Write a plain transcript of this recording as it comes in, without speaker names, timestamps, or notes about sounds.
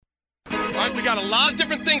right? We got a lot of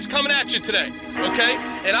different things coming at you today, okay?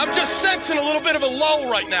 And I'm just sensing a little bit of a lull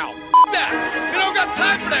right now. That. We don't got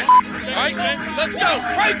time for that. All right? Let's go.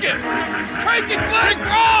 Crank it. Crank it, Glenn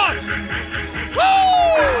Cross.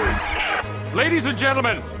 Woo! Ladies and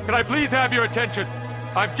gentlemen, can I please have your attention?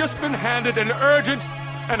 I've just been handed an urgent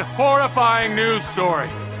and horrifying news story.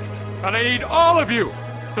 And I need all of you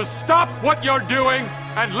to stop what you're doing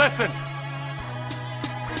and listen.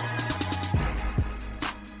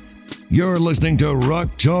 You're listening to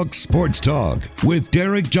Rock Chalk Sports Talk with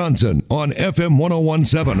Derek Johnson on FM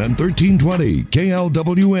 1017 and 1320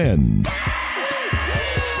 KLWN.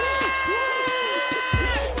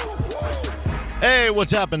 Hey,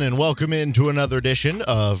 what's happening? Welcome into another edition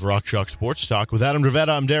of Rock Chalk Sports Talk with Adam Dravetta.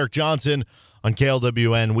 I'm Derek Johnson on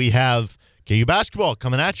KLWN. We have KU basketball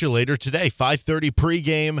coming at you later today, 5:30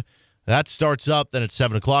 pregame. That starts up. Then at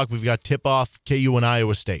 7 o'clock, we've got tip-off KU and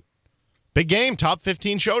Iowa State. Big game, top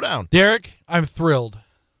 15 showdown. Derek, I'm thrilled.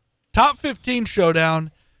 Top 15 showdown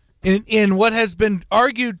in what has been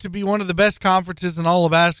argued to be one of the best conferences in all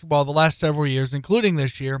of basketball the last several years, including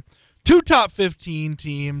this year. Two top 15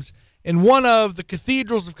 teams in one of the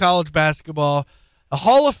cathedrals of college basketball. A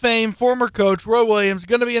Hall of Fame former coach, Roy Williams,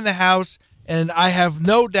 going to be in the house, and I have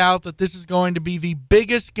no doubt that this is going to be the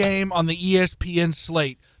biggest game on the ESPN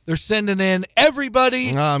slate. They're sending in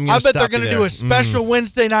everybody. I bet they're going to do a special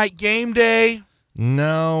Wednesday night game day.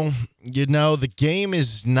 No, the game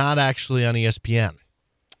is not actually on ESPN.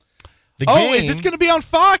 Is this going to be on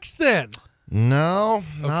Fox then? No,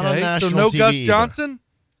 not on national TV. So no Gus either. Johnson?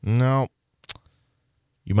 No.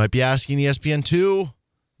 You might be asking ESPN2.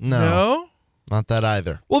 No, not that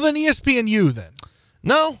either. Well, then ESPNU then.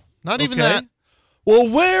 No, not even that. Well,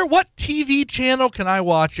 what TV channel can I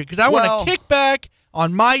watch it? Because I want to kick back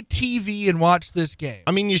on my TV and watch this game.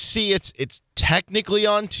 I mean, you see, it's technically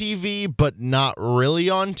on TV, but not really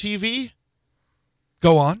on TV.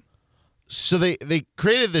 Go on. So they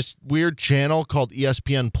created this weird channel called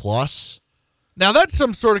ESPN Plus. Now, that's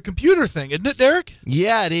some sort of computer thing, isn't it, Derek?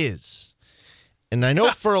 Yeah, it is. And I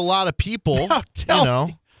know for a lot of people, a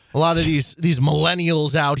lot of these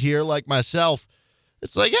millennials out here like myself,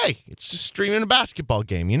 it's like, hey, it's just streaming a basketball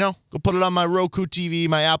game, Go put it on my Roku TV,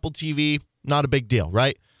 my Apple TV. Not a big deal,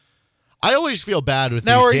 right? I always feel bad with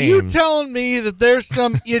these games. Now, are you telling me that there's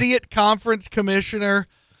some idiot conference commissioner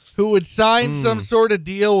who would sign some sort of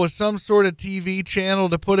deal with some sort of TV channel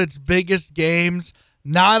to put its biggest games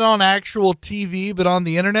not on actual TV but on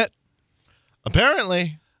the internet?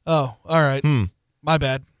 Apparently. Oh, all right. My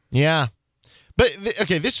bad. Yeah. But,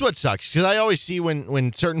 this is what sucks, because I always see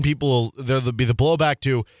when certain people, there'll be the blowback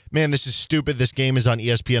to, man, this is stupid, this game is on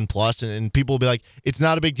ESPN Plus, and people will be like, it's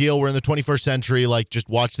not a big deal, we're in the 21st century, like, just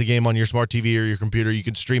watch the game on your smart TV or your computer, you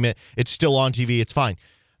can stream it, it's still on TV, it's fine.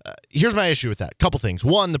 Here's my issue with that. Couple things.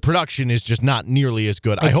 One, the production is just not nearly as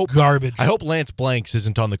good. It's garbage. I hope Lance Blanks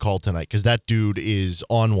isn't on the call tonight, because that dude is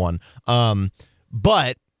on one.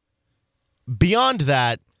 But beyond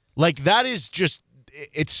that, like, that is just,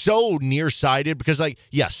 it's so nearsighted because,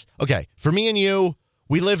 yes, okay, for me and you,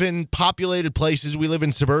 we live in populated places, we live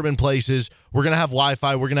in suburban places, we're going to have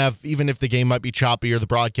Wi-Fi, we're going to have, even if the game might be choppy or the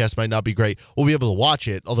broadcast might not be great, we'll be able to watch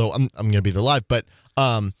it, although I'm going to be there live, but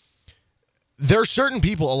there are certain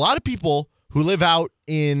people, a lot of people who live out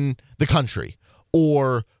in the country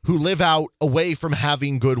or who live out away from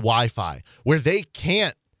having good Wi-Fi, where they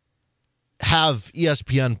can't have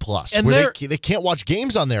ESPN Plus, and where they can't watch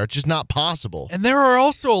games on there. It's just not possible. And there are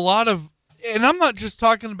also a lot of, and I'm not just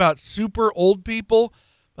talking about super old people,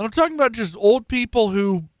 but I'm talking about just old people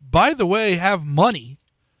who, by the way, have money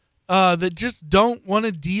that just don't want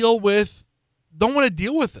to deal with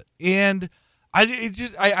it. And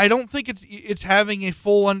I don't think it's having a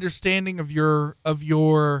full understanding of your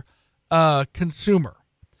consumer.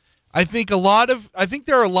 I think there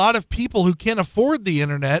are a lot of people who can't afford the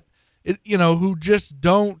internet, who just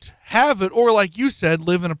don't have it, or like you said,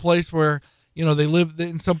 live in a place where, they live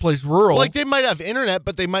in someplace rural. Like, they might have internet,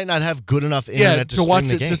 but they might not have good enough internet to watch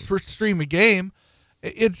stream it, the game. to stream a game.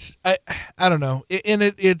 I don't know.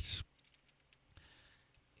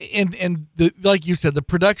 Like you said, the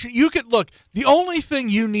production, you could look, the only thing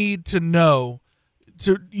you need to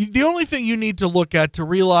look at to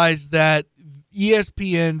realize that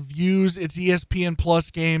ESPN views its ESPN Plus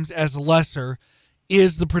games as lesser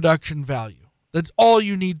is the production value. That's all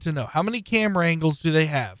you need to know. How many camera angles do they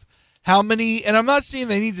have? How many? And I'm not saying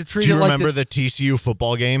they need to treat it like. Do you remember the TCU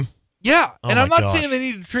football game? Yeah, and I'm not saying they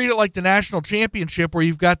need to treat it like the national championship, where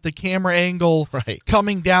you've got the camera angle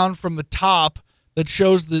coming down from the top that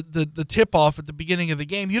shows the tip off at the beginning of the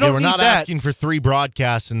game. You don't. We're need not that. asking for 3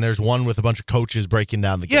 broadcasts, and there's one with a bunch of coaches breaking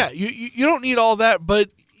down the game. Yeah, you don't need all that, but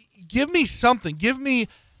give me something. Give me,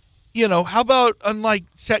 how about, unlike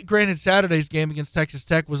granted Saturday's game against Texas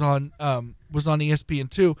Tech was on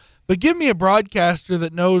ESPN2, but give me a broadcaster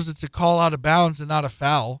that knows it's a call out of bounds and not a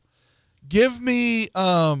foul. Give me,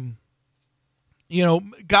 God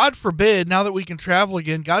forbid, now that we can travel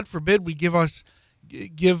again, God forbid we give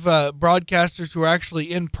broadcasters who are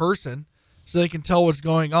actually in person so they can tell what's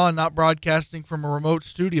going on, not broadcasting from a remote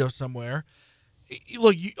studio somewhere.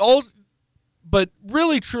 Look, but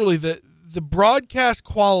really, truly, the broadcast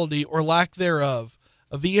quality or lack thereof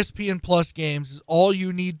of ESPN Plus games is all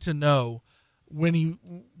you need to know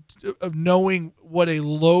of knowing what a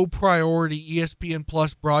low priority ESPN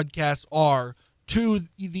Plus broadcasts are to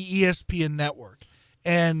the ESPN network.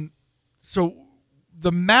 And so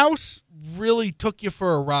the mouse really took you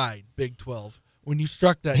for a ride, Big 12, when you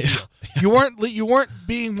struck that deal. You weren't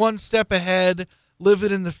being one step ahead,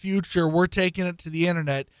 living in the future, we're taking it to the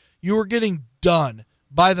internet. You were getting done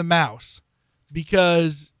by the mouse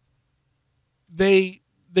because they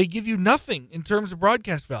give you nothing in terms of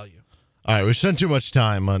broadcast value. All right, we've spent too much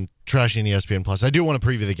time on trashing ESPN Plus. I do want to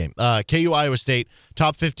preview the game. KU Iowa State,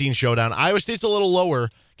 top 15 showdown. Iowa State's a little lower.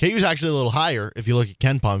 KU's actually a little higher if you look at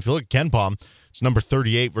KenPom. If you look at KenPom, it's number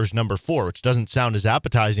 38 versus number 4, which doesn't sound as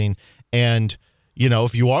appetizing. And,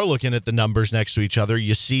 if you are looking at the numbers next to each other,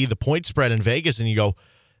 you see the point spread in Vegas and you go,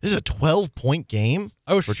 this is a 12-point game?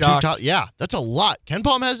 I was shocked. Yeah, that's a lot.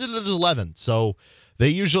 KenPom has it at 11, so they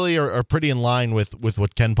usually are pretty in line with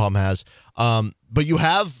what KenPom has. But you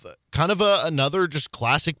have kind of another just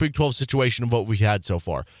classic Big 12 situation of what we've had so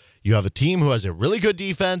far. You have a team who has a really good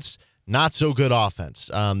defense, not so good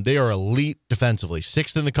offense. They are elite defensively,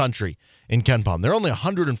 6th in the country in KenPom. They're only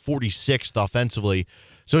 146th offensively.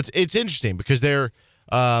 So it's interesting because they're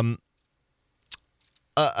a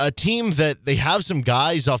team that they have some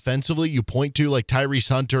guys offensively you point to, like Tyrese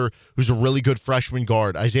Hunter, who's a really good freshman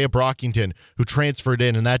guard, Isaiah Brockington, who transferred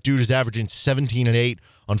in, and that dude is averaging 17 and 8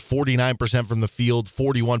 on 49% from the field,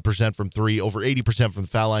 41% from three, over 80% from the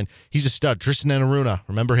foul line. He's a stud. Tristan Enaruna,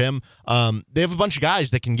 remember him? They have a bunch of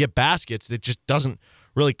guys that can get baskets that just doesn't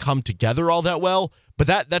really come together all that well. But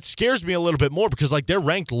that scares me a little bit more because they're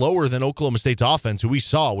ranked lower than Oklahoma State's offense, who we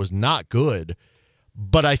saw was not good.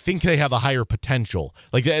 But I think they have a higher potential.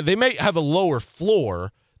 They may have a lower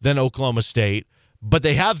floor than Oklahoma State, but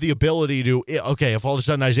they have the ability to, if all of a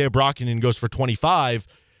sudden Isaiah Brockington goes for 25,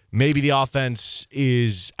 maybe the offense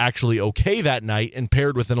is actually okay that night and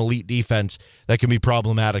paired with an elite defense that can be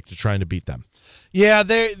problematic to trying to beat them. Yeah,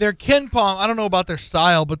 their KenPom, I don't know about their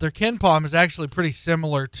style, but their KenPom is actually pretty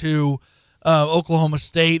similar to Oklahoma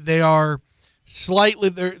State. They are slightly,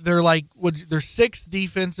 they're 6th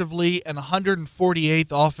defensively and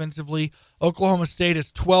 148th offensively. Oklahoma State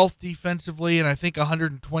is 12th defensively and I think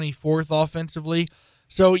 124th offensively.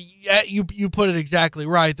 So yeah, you put it exactly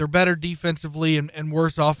right. They're better defensively and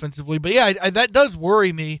worse offensively. But yeah, that does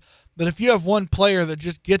worry me that if you have one player that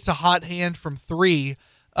just gets a hot hand from three,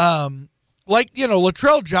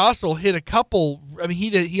 Latrell Jostle hit a couple. I mean,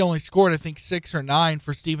 he only scored I think 6 or 9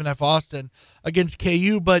 for Stephen F. Austin against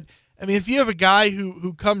KU, but I mean, if you have a guy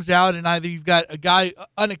who comes out and either you've got a guy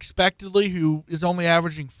unexpectedly who is only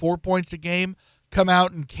averaging 4 points a game come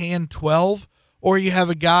out and can 12, or you have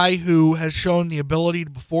a guy who has shown the ability to,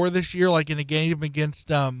 before this year, like in a game against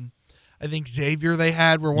I think Xavier they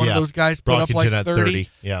had where one of those guys put up like 30.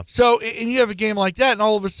 Yeah. So, and you have a game like that and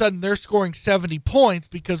all of a sudden they're scoring 70 points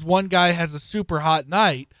because one guy has a super hot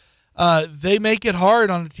night. They make it hard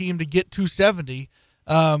on a team to get 270.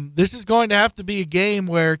 This is going to have to be a game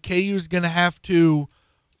where KU is going to have to,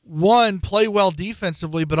 one, play well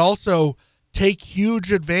defensively, but also take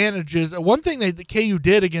huge advantages. One thing that KU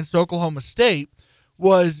did against Oklahoma State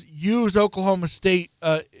was use Oklahoma State,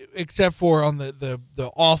 except for on the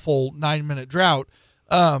awful 9-minute drought.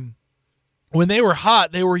 When they were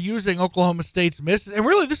hot, they were using Oklahoma State's misses. And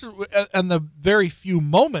really, this is in the very few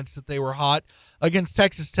moments that they were hot against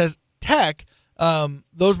Texas Tech.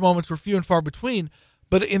 Those moments were few and far between.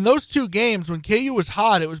 But in those two games, when KU was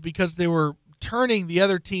hot, it was because they were turning the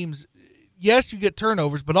other team's, yes, you get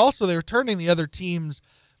turnovers, but also they were turning the other team's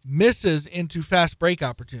misses into fast break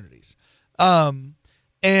opportunities.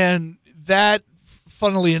 And that,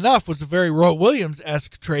 funnily enough, was a very Roy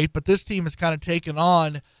Williams-esque trait, but this team has kind of taken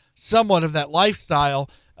on somewhat of that lifestyle,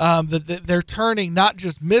 that they're turning not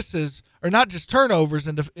just misses or not just turnovers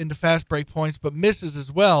into fast break points, but misses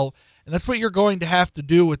as well. And that's what you're going to have to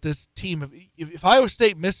do with this team. If Iowa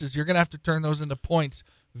State misses, you're going to have to turn those into points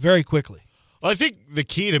very quickly. Well, I think the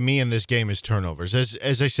key to me in this game is turnovers.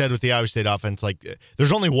 As I said with the Iowa State offense, like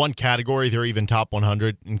there's only one category they're even top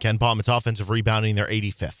 100 in Ken Palm. It's offensive rebounding. They're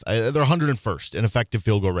 85th. They're 101st in effective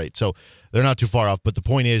field goal rate, so they're not too far off. But the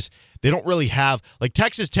point is, they don't really have like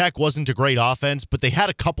Texas Tech wasn't a great offense, but they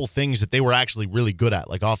had a couple things that they were actually really good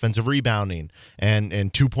at, like offensive rebounding and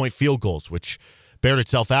 2-point field goals, which bared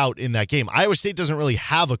itself out in that game. Iowa State doesn't really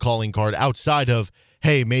have a calling card outside of,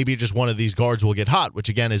 hey, maybe just one of these guards will get hot, which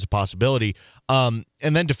again is a possibility. And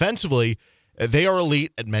then defensively, they are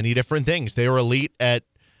elite at many different things. They are elite at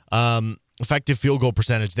effective field goal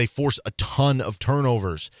percentage. They force a ton of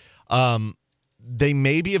turnovers. They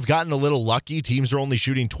maybe have gotten a little lucky. Teams are only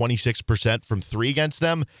shooting 26% from three against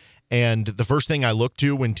them. And the first thing I look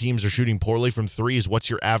to when teams are shooting poorly from three is what's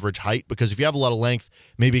your average height? Because if you have a lot of length,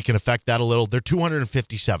 maybe it can affect that a little. They're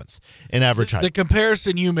 257th in average height. The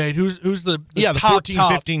comparison you made, who's the top,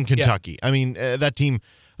 14-15 Kentucky. Yeah. I mean, that team,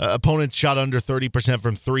 opponents shot under 30%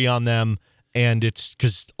 from three on them, and it's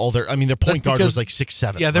because their point guard was like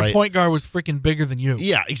 6'7". Yeah, their right? Point guard was freaking bigger than you.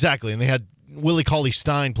 Yeah, exactly. And they had Willie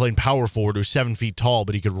Cauley-Stein playing power forward, who's 7 feet tall,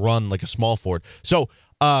 but he could run like a small forward. So,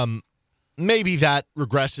 maybe that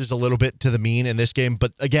regresses a little bit to the mean in this game.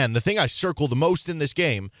 But again, the thing I circle the most in this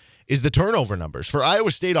game is the turnover numbers. For Iowa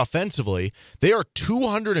State offensively, they are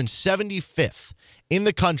 275th in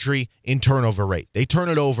the country in turnover rate. They turn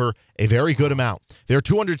it over a very good amount. They're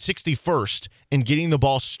 261st in getting the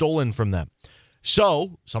ball stolen from them.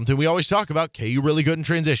 So, something we always talk about, KU really good in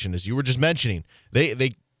transition, as you were just mentioning.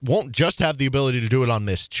 They won't just have the ability to do it on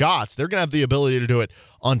missed shots. They're going to have the ability to do it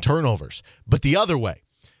on turnovers. But the other way,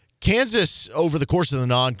 Kansas, over the course of the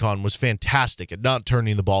non-con, was fantastic at not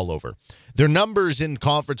turning the ball over. Their numbers in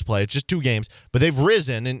conference play, it's just 2 games, but they've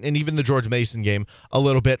risen, and even the George Mason game, a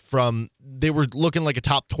little bit from they were looking like a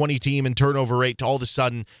top 20 team in turnover rate to all of a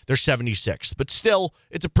sudden they're 76th. But still,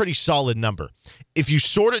 it's a pretty solid number. If you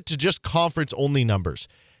sort it to just conference-only numbers,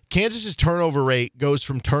 Kansas's turnover rate goes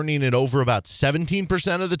from turning it over about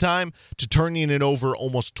 17% of the time to turning it over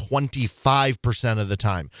almost 25% of the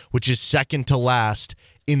time, which is second to last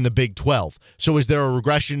in the Big 12. So is there a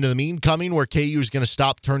regression to the mean coming where KU is going to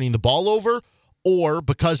stop turning the ball over? Or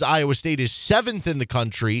because Iowa State is 7th in the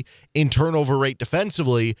country in turnover rate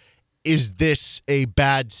defensively, is this a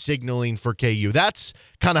bad signaling for KU? That's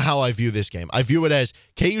kind of how I view this game. I view it as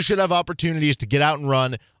KU should have opportunities to get out and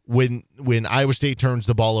run when Iowa State turns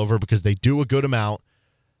the ball over, because they do a good amount.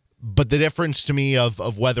 But the difference to me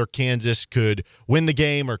of whether Kansas could win the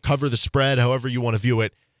game or cover the spread, however you want to view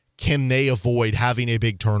it, can they avoid having a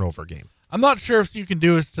big turnover game? I'm not sure if you can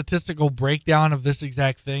do a statistical breakdown of this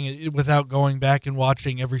exact thing without going back and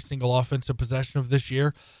watching every single offensive possession of this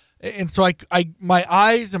year. And so my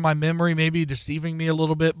eyes and my memory may be deceiving me a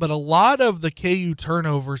little bit, but a lot of the KU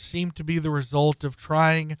turnovers seem to be the result of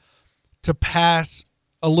trying to pass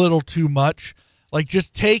a little too much. Like,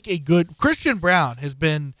 just take a good... Christian Brown has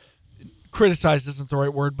been criticized, isn't the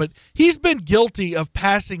right word, but he's been guilty of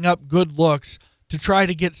passing up good looks to try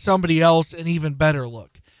to get somebody else an even better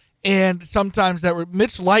look. And sometimes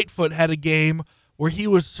Mitch Lightfoot had a game where he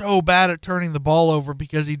was so bad at turning the ball over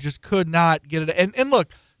because he just could not get it. And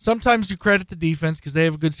look, sometimes you credit the defense because they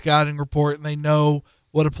have a good scouting report and they know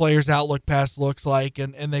what a player's outlook pass looks like,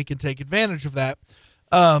 and they can take advantage of that.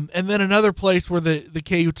 And then another place where the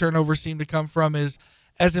KU turnovers seem to come from is,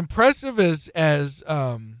 as impressive as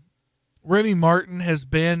Remy Martin has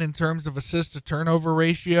been in terms of assist to turnover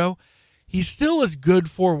ratio, he still is good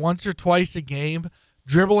for once or twice a game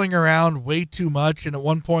dribbling around way too much, and at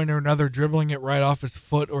one point or another dribbling it right off his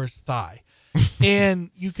foot or his thigh. And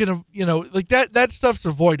you can, like that stuff's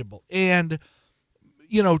avoidable. And,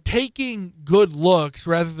 taking good looks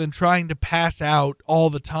rather than trying to pass out all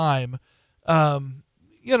the time,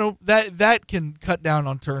 that can cut down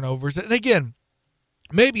on turnovers. And again,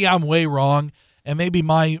 maybe I'm way wrong, and maybe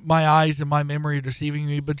my eyes and my memory are deceiving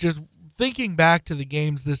me, but just thinking back to the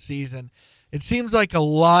games this season, it seems like a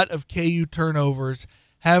lot of KU turnovers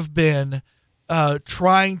have been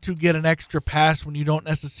trying to get an extra pass when you don't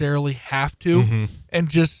necessarily have to, and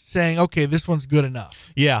just saying, okay, this one's good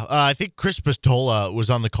enough. Yeah, I think Chris Pistola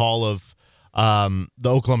was on the call of the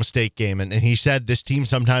Oklahoma State game, and he said this team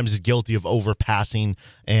sometimes is guilty of overpassing,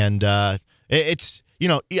 and it's...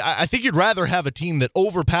 I think you'd rather have a team that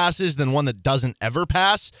overpasses than one that doesn't ever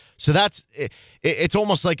pass. So it's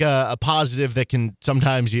almost like a positive that can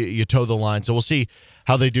sometimes you toe the line. So we'll see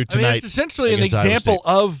how they do tonight. It's essentially an example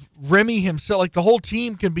of Remy himself. Like, the whole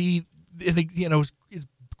team can be, is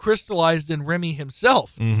crystallized in Remy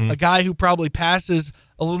himself, a guy who probably passes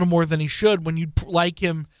a little more than he should. When you like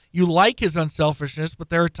him, you like his unselfishness, but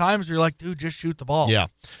there are times where you're like, dude, just shoot the ball. Yeah.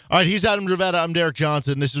 All right, he's Adam Dravetta. I'm Derek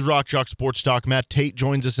Johnson. This is Rock Chalk Sports Talk. Matt Tate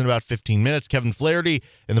joins us in about 15 minutes. Kevin Flaherty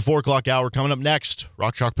in the 4 o'clock hour. Coming up next,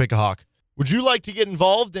 Rock Chalk Pick a Hawk. Would you like to get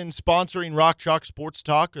involved in sponsoring Rock Chalk Sports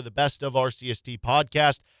Talk or the Best of RCST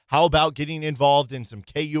podcast? How about getting involved in some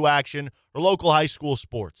KU action or local high school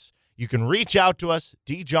sports? You can reach out to us,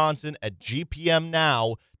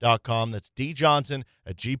 djohnson@gpmnow.com. That's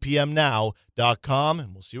djohnson@gpmnow.com,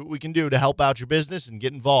 and we'll see what we can do to help out your business and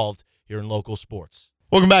get involved here in local sports.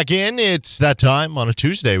 Welcome back in. It's that time on a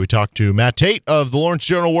Tuesday. We talk to Matt Tate of the Lawrence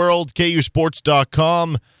Journal World,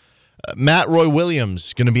 KUSports.com. Matt, Roy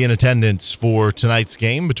Williams going to be in attendance for tonight's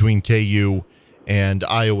game between KU and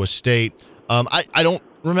Iowa State. I don't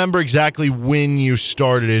remember exactly when you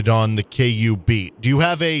started on the KU beat. Do you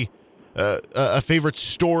have a favorite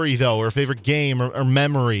story, though, or a favorite game or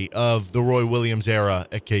memory of the Roy Williams era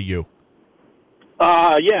at KU?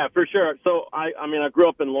 Yeah, for sure. So, I grew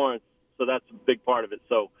up in Lawrence, so that's a big part of it.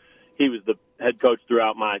 So he was the head coach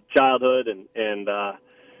throughout my childhood, and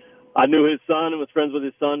I knew his son and was friends with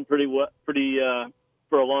his son pretty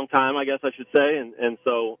for a long time, I guess I should say. And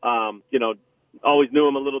so, always knew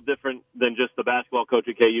him a little different than just the basketball coach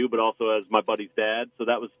at KU, but also as my buddy's dad. So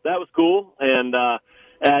that was cool and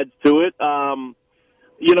adds to it. As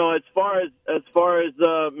far as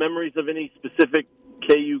memories of any specific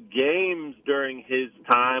KU games during his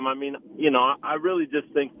time, I really just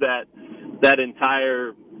think that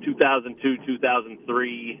entire 2002,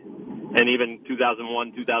 2003, and even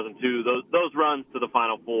 2001, 2002, those runs to the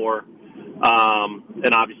Final Four,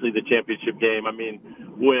 and obviously the championship game. I mean,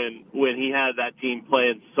 when he had that team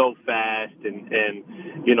playing so fast, and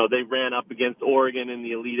they ran up against Oregon in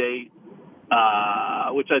the Elite Eight,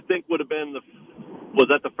 which I think would have been was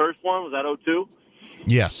that the first one? Was that 2002?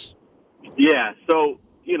 Yes. Yeah. So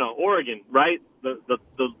Oregon, right? The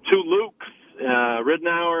two Lukes,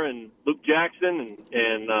 Ridnour and Luke Jackson,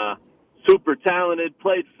 and super talented,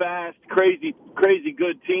 played fast, crazy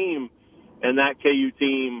good team. And that KU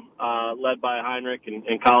team, led by Heinrich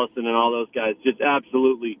and Collison and all those guys, just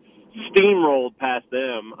absolutely steamrolled past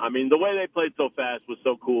them. I mean, the way they played so fast was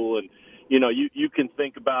so cool. And, you can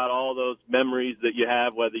think about all those memories that you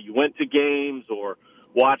have, whether you went to games or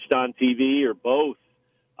watched on TV or both,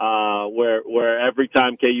 where every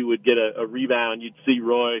time KU would get a rebound, you'd see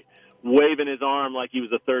Roy waving his arm like he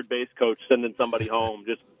was a third base coach sending somebody home,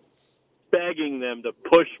 just begging them to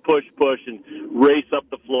push, and race up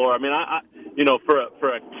the floor. I mean, for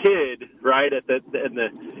a kid, right,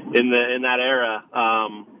 in that era,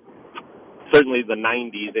 certainly the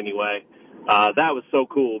 90s anyway, that was so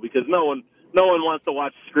cool because no one wants to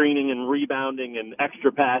watch screening and rebounding and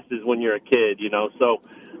extra passes when you're a kid, So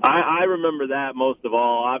I remember that most of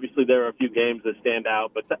all. Obviously, there are a few games that stand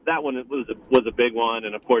out, but that one was a big one.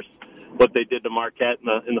 And of course, what they did to Marquette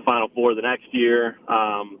in the Final Four the next year.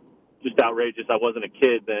 Just outrageous. I wasn't a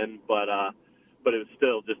kid then, but it was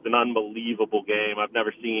still just an unbelievable game. I've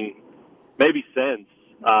never seen, maybe since,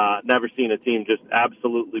 never seen a team just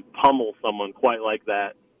absolutely pummel someone quite like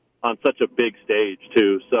that on such a big stage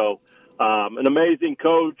too. So, an amazing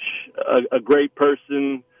coach, a great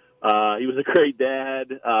person. He was a great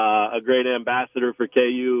dad, a great ambassador for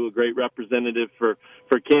KU, a great representative for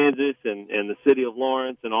Kansas and the city of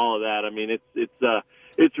Lawrence and all of that. I mean,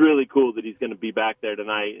 it's really cool that he's going to be back there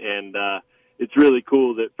tonight, and it's really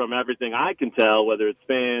cool that from everything I can tell, whether it's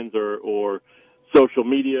fans or social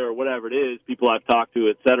media or whatever it is, people I've talked to,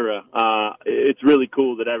 et cetera, it's really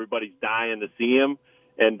cool that everybody's dying to see him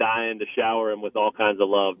and dying to shower him with all kinds of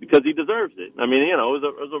love because he deserves it. I mean, it was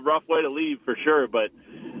a rough way to leave for sure, but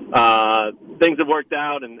things have worked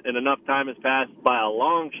out and enough time has passed by a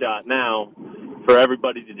long shot now for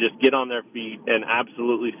everybody to just get on their feet and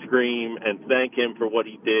absolutely scream and thank him for what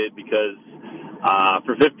he did because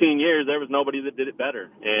for 15 years there was nobody that did it better.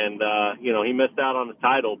 And, he missed out on the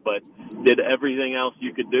title, but did everything else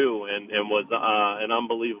you could do and was an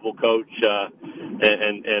unbelievable coach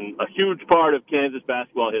and a huge part of Kansas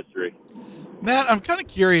basketball history. Matt, I'm kind of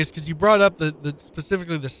curious because you brought up the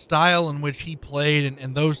specifically the style in which he played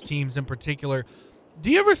and those teams in particular. Do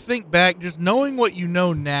you ever think back, just knowing what you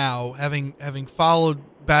know now, having followed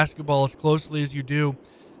basketball as closely as you do,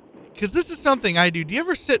 because this is something I do. Do you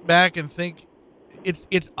ever sit back and think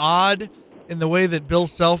it's odd in the way that Bill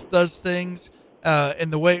Self does things,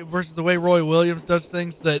 and the way versus the way Roy Williams does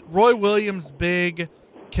things? That Roy Williams' big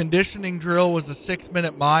conditioning drill was a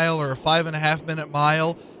 6-minute mile or a 5.5-minute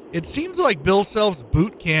mile. It seems like Bill Self's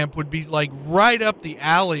boot camp would be like right up the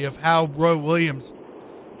alley of how Roy Williams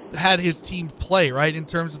had his team play, right, in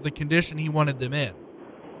terms of the condition he wanted them in.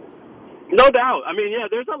 No doubt. I mean, yeah,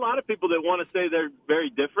 there's a lot of people that want to say they're very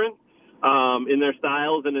different in their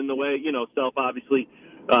styles and in the way, Self obviously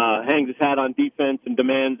hangs his hat on defense and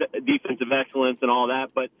demands defensive excellence and all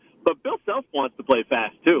that. But Bill Self wants to play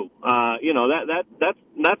fast too.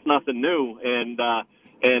 That's nothing new, and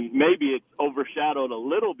maybe it's overshadowed a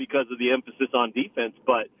little because of the emphasis on defense,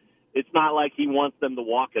 but it's not like he wants them to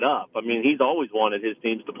walk it up. I mean, he's always wanted his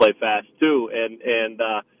teams to play fast too, and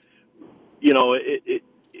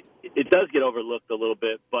it does get overlooked a little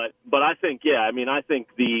bit, but I think, I think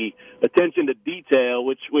the attention to detail,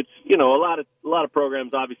 which a lot of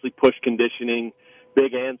programs obviously push conditioning,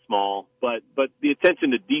 big and small, but the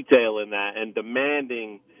attention to detail in that and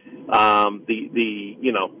demanding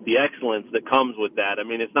the excellence that comes with that. I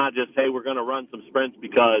mean, it's not just, hey, we're going to run some sprints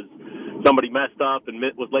because somebody messed up and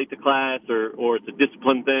was late to class, or it's a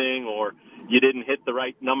discipline thing, or you didn't hit the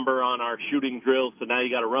right number on our shooting drill, so now you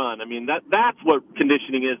got to run. I mean, that's what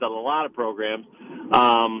conditioning is on a lot of programs,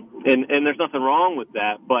 and there's nothing wrong with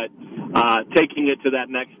that. But taking it to that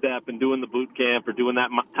next step and doing the boot camp or doing that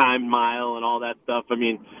timed mile and all that stuff, I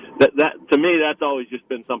mean, that to me, that's always just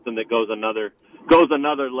been something that goes another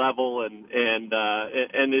level and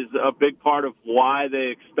is a big part of why they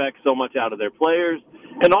expect so much out of their players,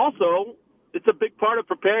 and also it's a big part of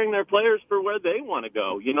preparing their players for where they want to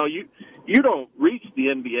go. You don't reach the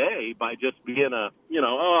NBA by just being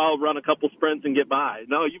I'll run a couple sprints and get by.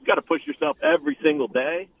 No, you've got to push yourself every single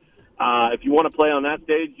day. If you want to play on that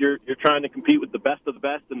stage, you're trying to compete with the best of the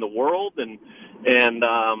best in the world, and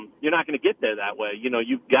you're not going to get there that way.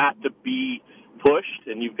 You've got to be pushed,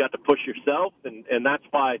 and you've got to push yourself, and that's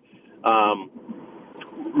why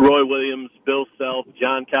Roy Williams, Bill Self,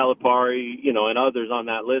 John Calipari, and others on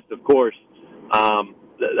that list, of course.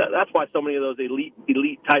 That's why so many of those elite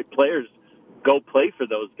type players go play for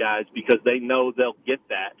those guys, because they know they'll get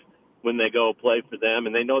that when they go play for them,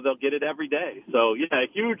 and they know they'll get it every day. So yeah, a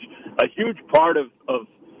huge part of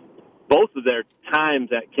both of their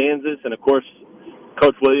times at Kansas, and of course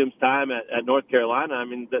Coach Williams' time at North Carolina. I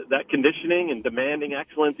mean, that conditioning and demanding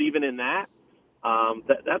excellence, even in that's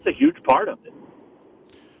a huge part of it.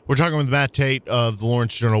 We're talking with Matt Tate of the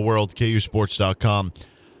Lawrence Journal World, KUSports.com.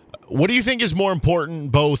 What do you think is more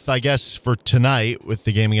important, both, I guess, for tonight with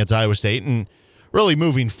the game against Iowa State, and really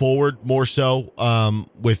moving forward more so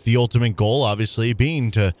with the ultimate goal, obviously,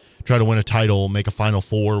 being to try to win a title, make a Final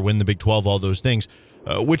Four, win the Big 12, all those things?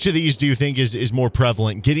 Which of these do you think is more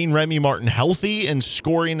prevalent? Getting Remy Martin healthy and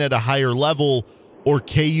scoring at a higher level, or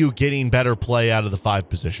KU getting better play out of the 5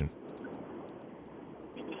 position?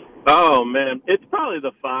 Oh, man, it's probably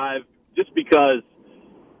the 5, just because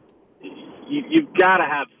you've got to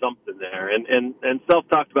have something there. And Self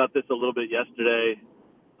talked about this a little bit yesterday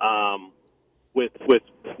with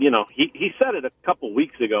he said it a couple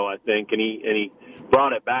weeks ago, I think, and he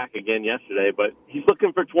brought it back again yesterday, but he's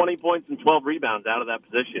looking for 20 points and 12 rebounds out of that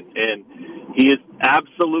position, and he is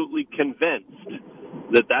absolutely convinced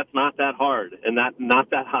that that's not that hard and not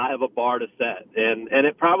that high of a bar to set, and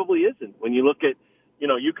it probably isn't. When you look at,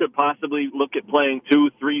 you could possibly look at playing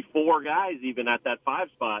 2, 3, 4 guys even at that 5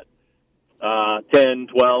 spot, 10,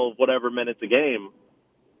 12, whatever minutes a game.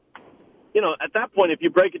 At that point, if you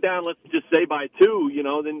break it down, let's just say by 2,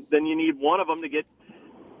 then you need one of them to get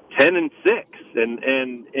 10 and 6, and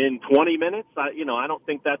in 20 minutes, I don't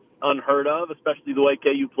think that's unheard of, especially the way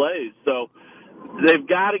KU plays. So they've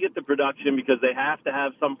got to get the production, because they have to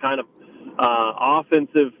have some kind of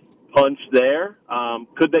offensive punch there.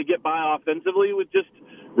 Could they get by offensively with just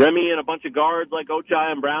Remy and a bunch of guards like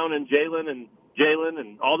Ochai and Brown and Jalen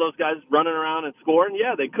and all those guys running around and scoring?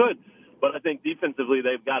 Yeah, they could. But I think defensively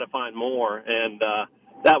they've got to find more, and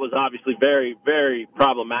that was obviously very, very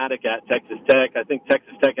problematic at Texas Tech. I think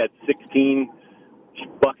Texas Tech had 16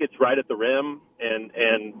 buckets right at the rim, and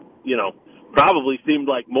probably seemed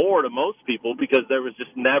like more to most people, because there was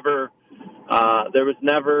just never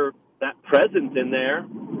that presence in there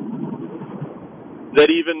that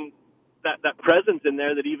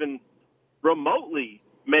even remotely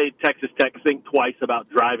made Texas Tech think twice about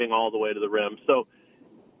driving all the way to the rim. So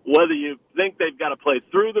whether you think they've got to play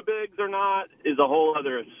through the bigs or not is a whole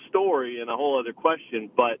other story and a whole other question,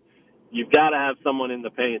 but you've got to have someone in the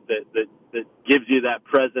paint that gives you that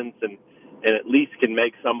presence and at least can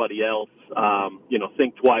make somebody else,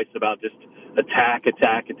 think twice about just attack.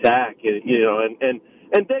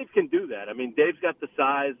 And Dave can do that. I mean, Dave's got the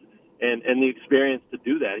size and the experience to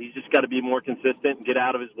do that. He's just got to be more consistent and get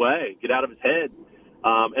out of his way, get out of his head.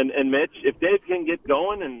 And Mitch, if Dave can get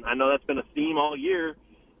going, and I know that's been a theme all year,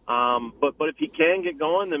 but if he can get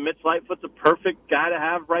going, then Mitch Lightfoot's a perfect guy to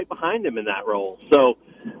have right behind him in that role. So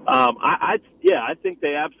I think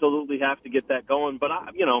they absolutely have to get that going. But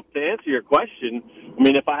to answer your question, I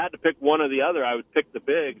mean, if I had to pick one or the other, I would pick the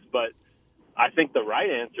bigs. But I think the right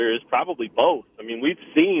answer is probably both. I mean, we've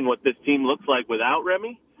seen what this team looks like without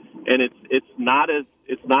Remy, and it's not as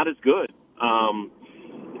good.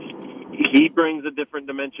 He brings a different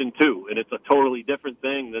dimension too, and it's a totally different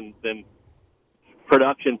thing than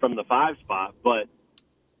production from the 5 spot. But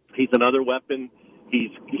he's another weapon.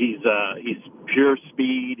 He's pure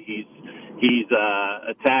speed. He's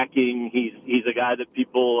attacking. He's a guy that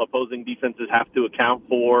opposing defenses have to account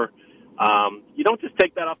for. You don't just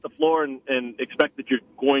take that off the floor and expect that you're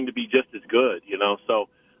going to be just as good, So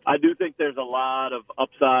I do think there's a lot of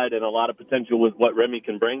upside and a lot of potential with what Remy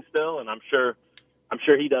can bring still, and I'm sure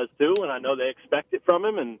he does too, and I know they expect it from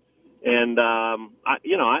him,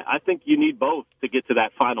 I think you need both to get to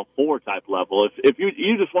that Final Four type level. If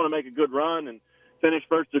you just want to make a good run and finish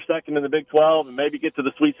first or second in the Big 12 and maybe get to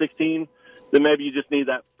the Sweet 16, then maybe you just need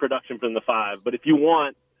that production from the 5. But if you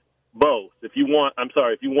want both, if you want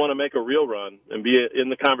to make a real run and be in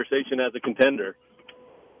the conversation as a contender,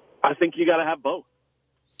 I think you got to have both.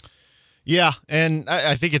 Yeah, and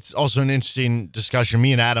I think it's also an interesting discussion.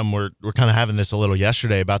 Me and Adam were kind of having this a little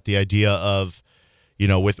yesterday about the idea of,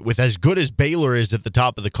 with as good as Baylor is at the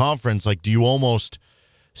top of the conference, like, do you almost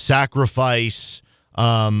sacrifice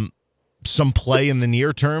some play in the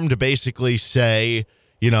near term to basically say,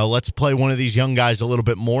 let's play one of these young guys a little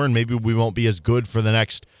bit more, and maybe we won't be as good for the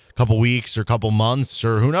next couple weeks or couple months,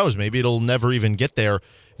 or who knows, maybe it'll never even get there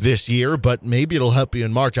this year, but maybe it'll help you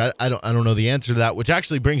in March. I don't know the answer to that, which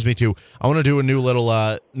actually brings me to, I want to do a new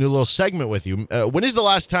little segment with you. When is the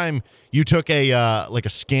last time you took a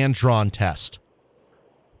Scantron test?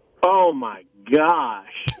 Oh my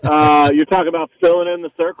gosh. You're talking about filling in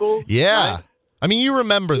the circles? Yeah. Right? I mean, you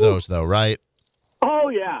remember those though, right? Oh,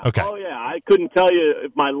 yeah. Okay. Oh, yeah. I couldn't tell you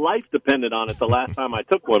if my life depended on it the last time I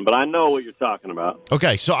took one, but I know what you're talking about.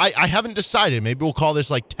 Okay, so I haven't decided. Maybe we'll call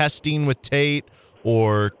this like testing with Tate,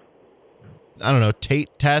 or I don't know,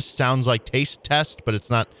 Tate test. Sounds like taste test, but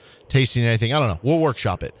it's not tasting anything. I don't know. We'll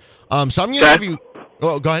workshop it. So I'm going to give you –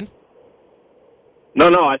 oh, go ahead. No,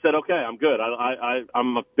 I said okay. I'm good.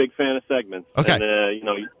 I'm a big fan of segments. Okay.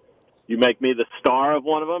 And, you make me the star of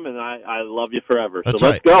one of them, and I love you forever. That's so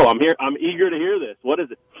let's right. go. I'm here. I'm eager to hear this. What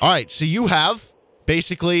is it? All right, so you have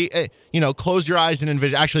basically, close your eyes and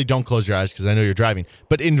envision. Actually, don't close your eyes because I know you're driving.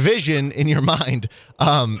 But envision in your mind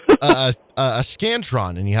a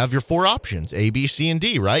Scantron, and you have your 4 options, A, B, C, and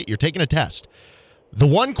D, right? You're taking a test. The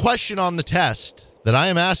one question on the test that I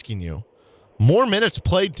am asking you, more minutes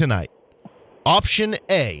played tonight. Option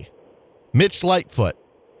A, Mitch Lightfoot.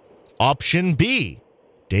 Option B,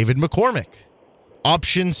 David McCormick.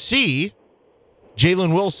 Option C,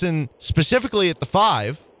 Jalen Wilson specifically at the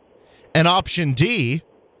 5. And option D,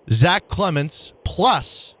 Zach Clements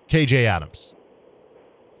plus KJ Adams.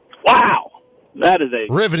 Wow. That is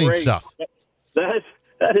a riveting stuff. That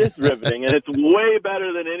is riveting, and it's way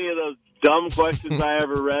better than any of those dumb questions I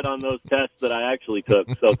ever read on those tests that I actually took.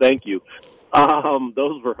 So thank you.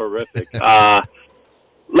 Those were horrific.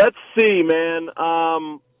 Let's see, man.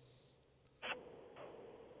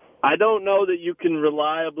 I don't know that you can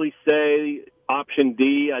reliably say option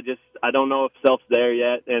D. I don't know if Self's there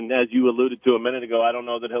yet, and as you alluded to a minute ago, I don't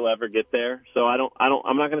know that he'll ever get there. So I'm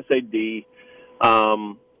not going to say D.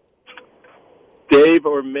 Dave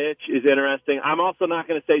or Mitch is interesting. I'm also not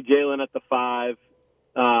going to say Jalen at the 5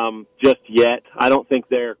 just yet. I don't think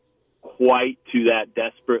they're quite to that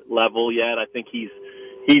desperate level yet. I think he's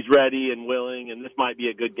ready and willing, and this might be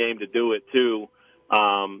a good game to do it too.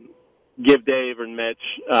 Give Dave and Mitch,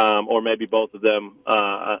 or maybe both of them,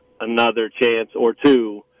 another chance or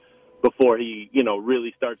two before he,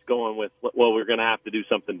 really starts going with, well, we're going to have to do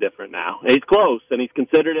something different now. And he's close, and he's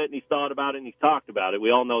considered it, and he's thought about it, and he's talked about it.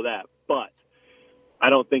 We all know that. But I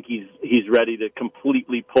don't think he's ready to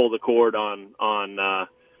completely pull the cord on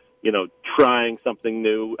trying something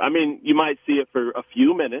new. I mean, you might see it for a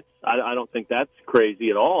few minutes. I don't think that's crazy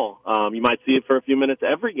at all. You might see it for a few minutes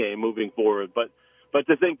every game moving forward, but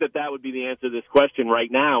to think that would be the answer to this question right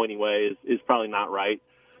now, anyway, is probably not right.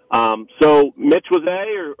 So Mitch was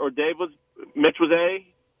A, or Dave was Mitch was A,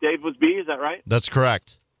 Dave was B. Is that right? That's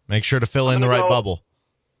correct. Make sure to fill in the right bubble.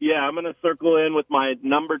 Yeah, I'm going to circle in with my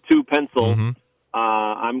number 2 pencil. Mm-hmm.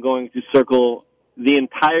 I'm going to circle the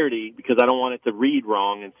entirety because I don't want it to read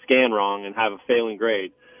wrong and scan wrong and have a failing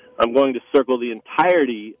grade. I'm going to circle the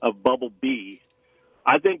entirety of bubble B.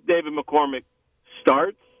 I think David McCormick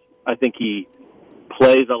starts. I think he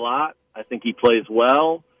plays a lot. I think he plays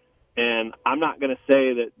well. And I'm not going to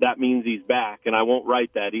say that means he's back, and I won't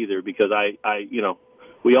write that either because I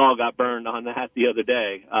we all got burned on that the other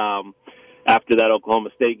day after that Oklahoma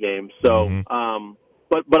State game. So,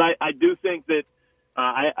 but I do think that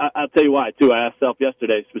I'll tell you why too. I asked Self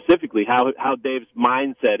yesterday specifically how Dave's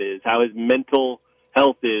mindset is, how his mental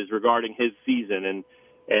health is regarding his season,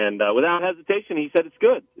 and without hesitation, he said it's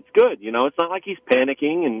good. It's good. You know, it's not like he's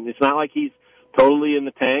panicking, and it's not like he's totally in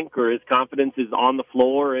the tank or his confidence is on the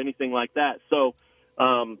floor or anything like that. So,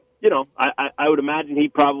 you know, I would imagine he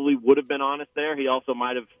probably would have been honest there. He also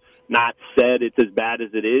might have not said it's as bad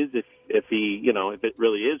as it is if he, you know, if it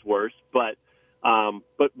really is worse. But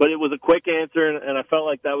it was a quick answer, and I felt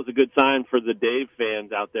like that was a good sign for the Dave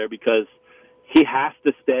fans out there because he has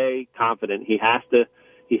to stay confident. He has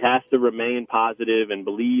to remain positive and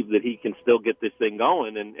believe that he can still get this thing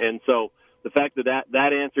going. And so the fact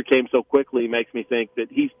that answer came so quickly makes me think that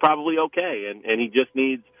he's probably okay, and he just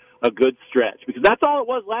needs a good stretch because that's all it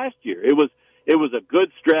was last year. It was a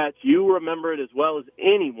good stretch. You remember it as well as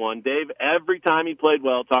anyone. Dave, every time he played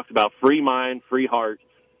well, talked about free mind, free heart.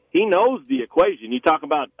 He knows the equation. You talk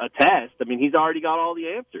about a test. I mean, he's already got all the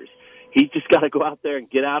answers. He's just got to go out there and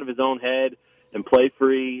get out of his own head and play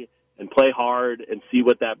free and play hard and see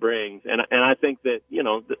what that brings. And I think that, you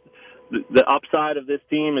know, the upside of this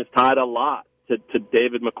team is tied a lot to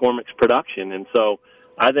David McCormick's production. And so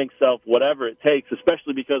I think Self, whatever it takes,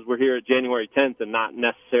 especially because we're here at January 10th and not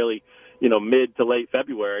necessarily, you know, mid to late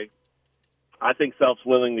February, I think Self's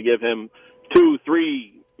willing to give him 2,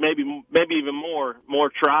 3, maybe even more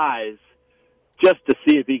tries just to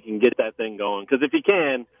see if he can get that thing going. Because if he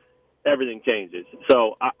can, everything changes.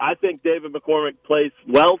 So I think David McCormick plays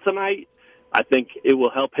well tonight. I think it will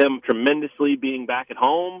help him tremendously being back at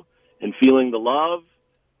home and feeling the love.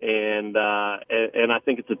 And I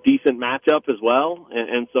think it's a decent matchup as well.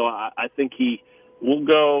 And so I think he will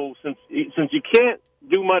go, since you can't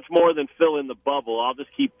do much more than fill in the bubble, I'll just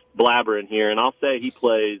keep blabbering here, and I'll say he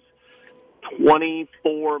plays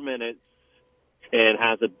 24 minutes and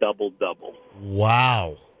has a double-double.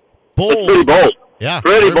 Wow. Bold. That's pretty bold. Yeah.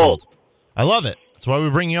 Pretty bold. I love it. That's why we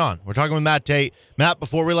bring you on. We're talking with Matt Tate. Matt,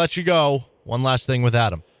 before we let you go, one last thing with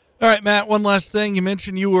Adam. All right, Matt, one last thing. You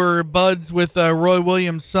mentioned you were buds with Roy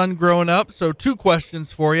Williams' son growing up, so 2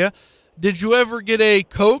 questions for you. Did you ever get a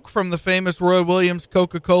Coke from the famous Roy Williams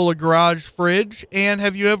Coca-Cola garage fridge? And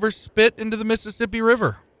have you ever spit into the Mississippi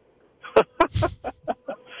River?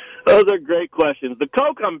 Those are great questions. The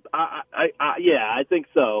Coke, yeah, I think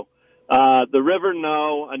so. The river,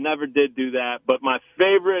 no, I never did do that. But my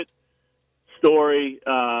favorite story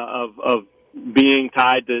of being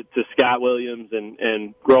tied to Scott Williams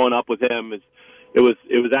and growing up with him is it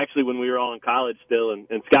was actually when we were all in college still,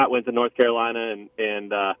 and Scott went to North Carolina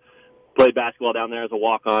and played basketball down there as a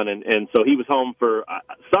walk-on, and so he was home for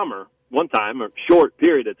summer one time, or short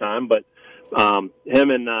period of time, but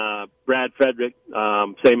him and Brad Frederick,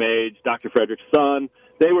 same age, Dr. Frederick's son,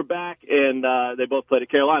 they were back, and they both played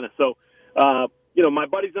at Carolina. So, you know, my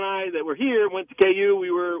buddies and I that were here went to KU.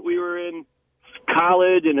 We were in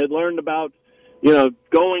college and had learned about, you know,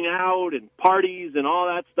 going out and parties and all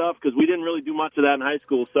that stuff because we didn't really do much of that in high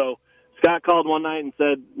school. So Scott called one night and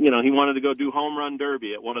said, you know, he wanted to go do home run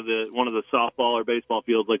derby at one of the softball or baseball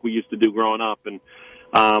fields like we used to do growing up, and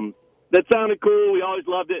that sounded cool. We always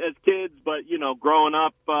loved it as kids, but, you know, growing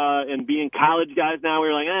up and being college guys now, we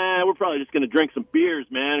were like, we're probably just going to drink some beers,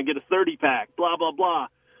 man, and get a 30-pack, blah, blah, blah.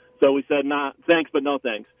 So we said, nah, thanks, but no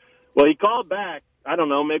thanks. Well, he called back, I don't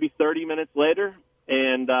know, maybe 30 minutes later,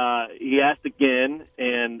 and he asked again,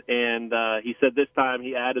 and he said this time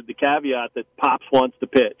he added the caveat that Pops wants to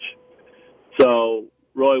pitch. So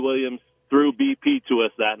Roy Williams threw BP to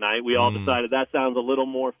us that night. We all decided that sounds a little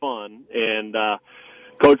more fun, and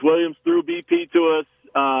Coach Williams threw BP to us.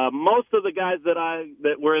 Most of the guys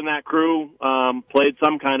that were in that crew played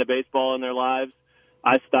some kind of baseball in their lives.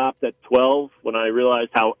 I stopped at 12 when I realized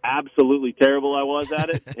how absolutely terrible I was at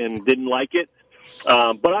it and didn't like it.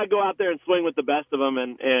 But I'd go out there and swing with the best of them,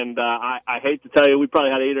 and I hate to tell you, we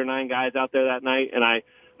probably had 8 or 9 guys out there that night, and I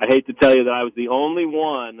hate to tell you that I was the only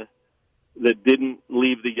one that didn't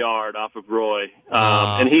leave the yard off of Roy.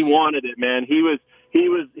 And he wanted it, man. He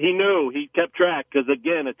knew, he kept track because,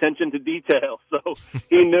 again, attention to detail. So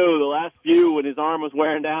he knew the last few when his arm was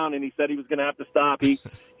wearing down and he said he was going to have to stop. He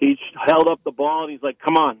held up the ball and he's like,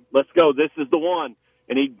 come on, let's go. This is the one.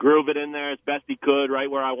 And he groove it in there as best he could right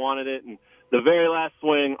where I wanted it. And the very last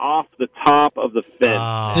swing off the top of the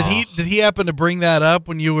fence. Did he happen to bring that up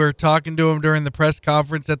when you were talking to him during the press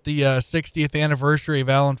conference at the 60th anniversary of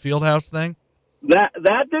Allen Fieldhouse thing?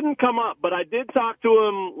 That didn't come up, but I did talk to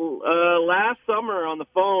him last summer on the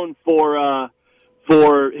phone for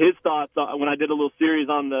his thoughts when I did a little series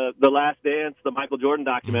on the Last Dance, the Michael Jordan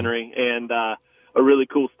documentary, and a really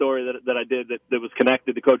cool story that I did that was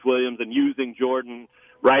connected to Coach Williams and using Jordan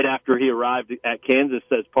right after he arrived at Kansas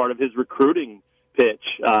as part of his recruiting pitch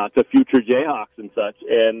to future Jayhawks and such.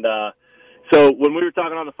 And so when we were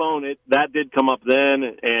talking on the phone, that did come up then,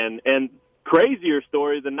 and crazier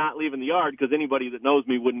story than not leaving the yard, because anybody that knows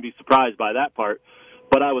me wouldn't be surprised by that part.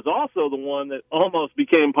 But I was also the one that almost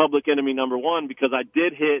became public enemy number one, because I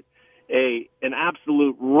did hit an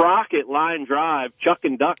absolute rocket line drive, chuck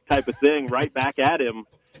and duck type of thing right back at him.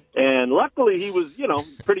 And luckily he was,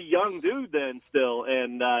 pretty young dude then still,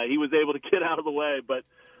 and he was able to get out of the way. But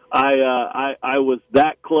I was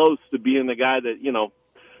that close to being the guy that,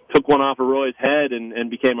 took one off of Roy's head and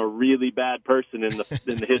became a really bad person in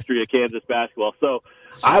the history of Kansas basketball. So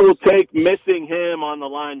I will take missing him on the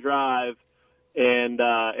line drive, and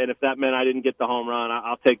if that meant I didn't get the home run,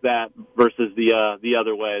 I'll take that versus the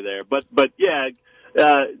other way there. But yeah,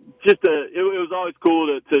 it was always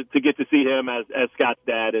cool to get to see him as Scott's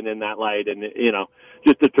dad and in that light, and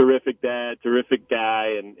just a terrific dad, terrific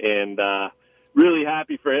guy, and really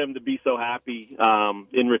happy for him to be so happy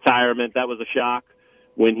in retirement. That was a shock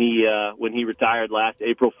when he retired last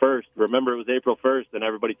April 1st. Remember, it was April 1st, and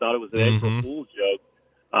everybody thought it was an April Fool's joke.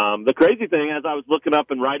 The crazy thing, as I was looking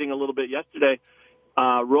up and writing a little bit yesterday,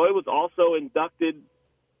 Roy was also inducted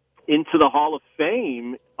into the Hall of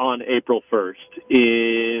Fame on April 1st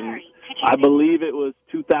in, I believe it was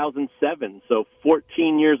 2007. So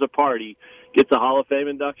 14 years apart, he gets a Hall of Fame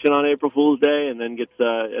induction on April Fool's Day, and then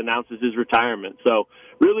announces his retirement. So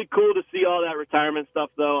really cool to see all that retirement stuff,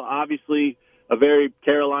 though. Obviously, a very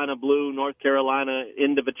Carolina blue, North Carolina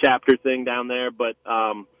end of a chapter thing down there, but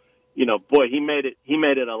boy, he made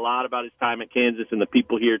it a lot about his time at Kansas and the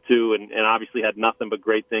people here too, and obviously had nothing but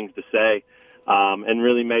great things to say, and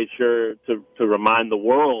really made sure to remind the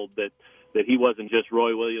world that he wasn't just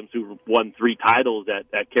Roy Williams who won 3 titles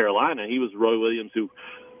at Carolina. He was Roy Williams who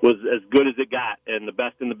was as good as it got and the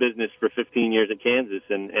best in the business for 15 years at Kansas,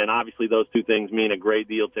 and obviously those two things mean a great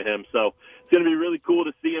deal to him. So it's going to be really cool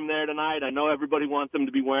to see him there tonight. I know everybody wants him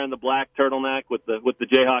to be wearing the black turtleneck with the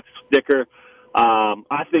Jayhawks sticker.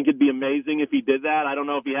 I think it'd be amazing if he did that. I don't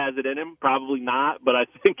know if he has it in him, probably not, but I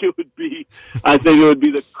think it would be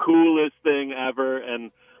the coolest thing ever. And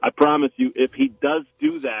I promise you, if he does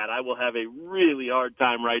do that, I will have a really hard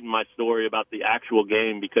time writing my story about the actual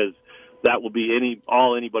game, because that will be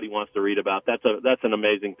all anybody wants to read about. That's an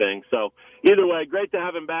amazing thing. So either way, great to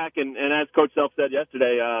have him back. And as Coach Self said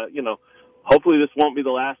yesterday, hopefully this won't be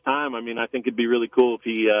the last time. I mean, I think it'd be really cool if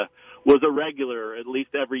he was a regular, at least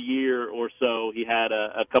every year or so. He had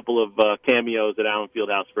a couple of cameos at Allen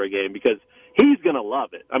Fieldhouse for a game, because he's going to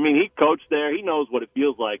love it. I mean, he coached there. He knows what it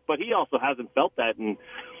feels like, but he also hasn't felt that in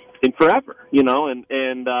forever,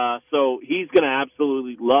 and so he's going to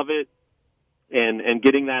absolutely love it. And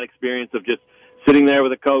getting that experience of just sitting there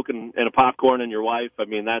with a Coke and a popcorn and your wife, I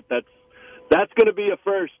mean, that's going to be a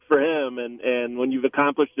first for him. And when you've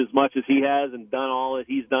accomplished as much as he has and done all that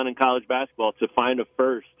he's done in college basketball, to find a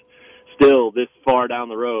first still this far down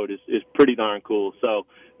the road is pretty darn cool. So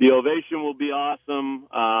the ovation will be awesome.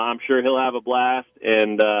 I'm sure he'll have a blast,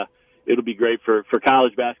 and it'll be great for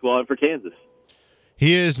college basketball and for Kansas.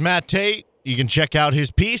 He is Matt Tate. You can check out his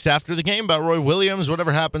piece after the game about Roy Williams,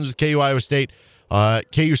 whatever happens with KU Iowa State,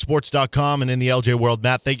 KUSports.com and in the LJ World.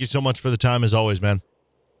 Matt, thank you so much for the time as always, man.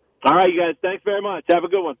 All right, you guys. Thanks very much. Have a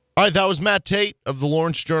good one. All right, that was Matt Tate of the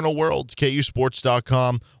Lawrence Journal World,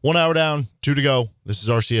 KUSports.com. 1 hour down, 2 to go. This is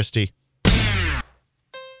RCST.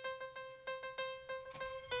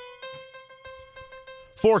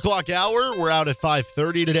 Four o'clock hour. We're out at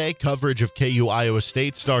 5:30 today. Coverage of KU Iowa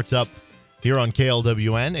State starts up here on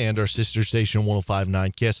KLWN and our sister station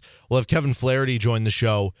 105.9 KISS. We'll have Kevin Flaherty join the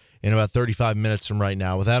show in about 35 minutes from right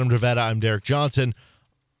now. With Adam Dravetta, I'm Derek Johnson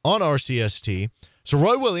on RCST. So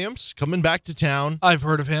Roy Williams coming back to town. I've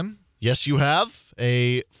heard of him. Yes, you have.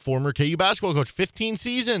 A former KU basketball coach, 15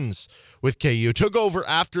 seasons with KU. Took over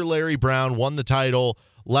after Larry Brown won the title,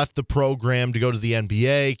 left the program to go to the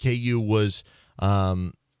NBA. KU was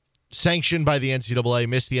sanctioned by the NCAA,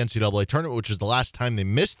 missed the NCAA tournament, which was the last time they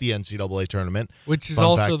missed the NCAA tournament. Which is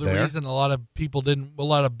also the reason a lot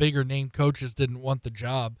of bigger name coaches didn't want the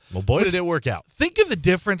job. Well, boy, did it work out. Think of the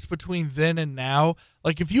difference between then and now.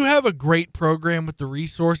 Like, if you have a great program with the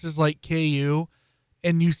resources like KU,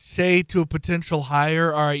 and you say to a potential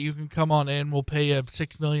hire, all right, you can come on in, we'll pay you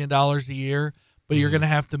 $6 million a year, but you're going to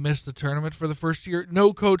have to miss the tournament for the first year,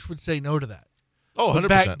 no coach would say no to that. Oh,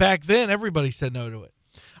 100%. Back then, everybody said no to it.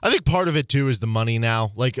 I think part of it, too, is the money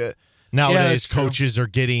now. Like, nowadays, coaches are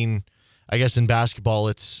getting, I guess in basketball,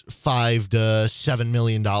 it's $5 to $7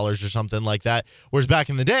 million or something like that. Whereas back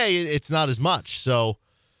in the day, it's not as much. So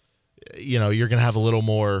you're going to have a little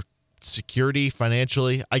more security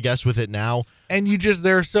financially, I guess, with it now. And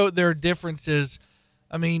there are differences.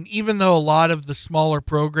 I mean, even though a lot of the smaller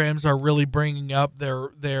programs are really bringing up their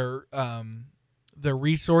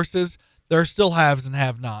resources, there are still haves and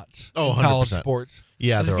have-nots in 100%. college sports.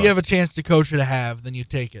 Yeah, and if you have a chance to coach at a have, then you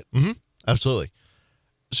take it. Mm-hmm. Absolutely.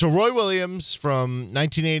 So Roy Williams from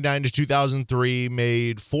 1989 to 2003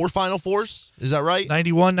 made 4 Final Fours. Is that right?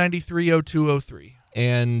 91, 93, 02, 03.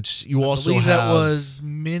 And you also believe have... that was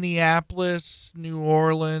Minneapolis, New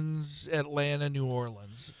Orleans, Atlanta, New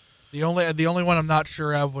Orleans. The only one I'm not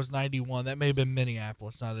sure of was 91. That may have been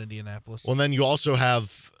Minneapolis, not Indianapolis. Well, then you also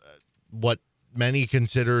have what many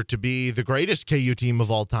consider to be the greatest KU team of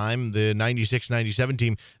all time, the 96-97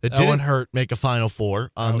 team that one didn't hurt. make a Final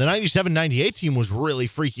Four. The 97-98 team was really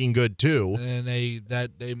freaking good too. And they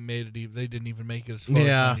made it. They didn't even make it as far as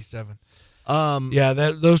 97. Yeah,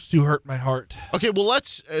 those two hurt my heart. Okay, well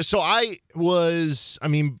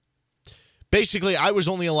basically, I was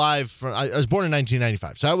only alive I was born in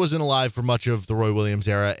 1995, so I wasn't alive for much of the Roy Williams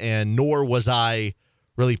era, and nor was I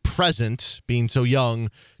really present, being so young,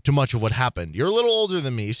 to much of what happened. You're a little older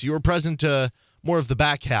than me, so you were present to more of the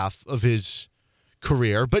back half of his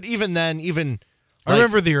career. But even then, I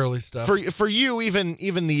remember the early stuff. For you, even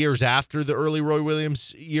the years after the early Roy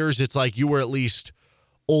Williams years, it's like you were at least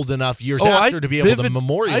old enough years after to be able to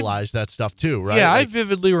memorialize that stuff too, right? Yeah, I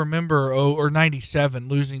vividly remember 97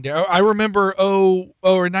 losing to. I remember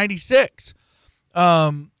 96.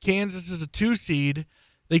 Kansas is a 2 seed.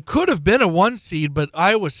 They could have been a 1 seed, but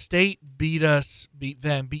Iowa State beat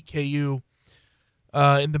KU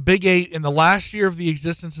in the Big 8 in the last year of the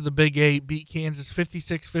existence of the Big 8, beat Kansas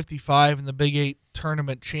 56-55 in the Big 8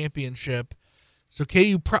 tournament championship. So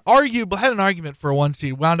KU had an argument for a 1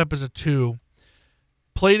 seed, wound up as a 2.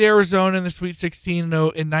 Played Arizona in the Sweet 16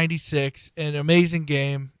 in 96, an amazing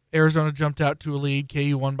game. Arizona jumped out to a lead.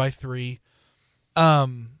 KU won by 3.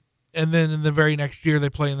 And then in the very next year, they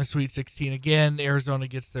play in the Sweet 16 again. Arizona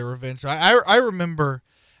gets their revenge. So I remember,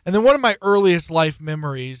 and then one of my earliest life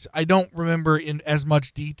memories, I don't remember in as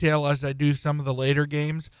much detail as I do some of the later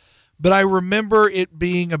games, but I remember it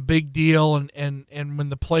being a big deal and when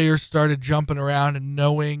the players started jumping around and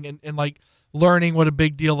knowing and like learning what a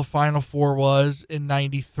big deal the Final Four was in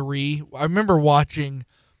 93. I remember watching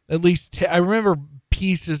I remember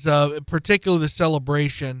pieces of, particularly the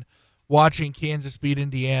celebration, watching Kansas beat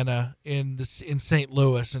Indiana in St.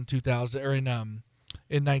 Louis in 2000 or in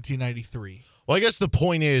 1993. Well, I guess the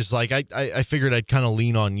point is, like, I figured I'd kind of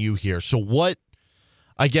lean on you here. So what,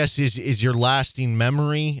 I guess, is your lasting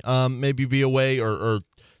memory, maybe be a way, or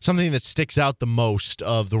something that sticks out the most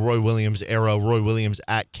of the Roy Williams era, Roy Williams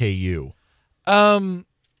at KU? I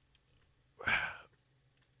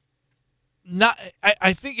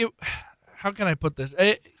think it. How can I put this?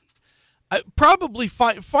 Probably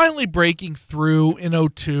finally breaking through in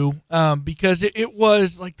 02, because it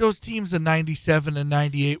was like those teams in 97 and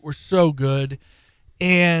 98 were so good.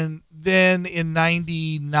 And then in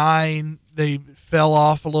 99, they fell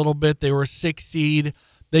off a little bit. They were a 6 seed.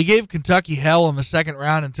 They gave Kentucky hell in the second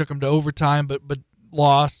round and took them to overtime, but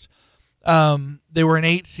lost. They were an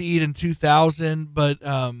 8 seed in 2000, but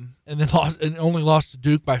and then only lost to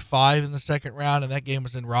Duke by 5 in the second round, and that game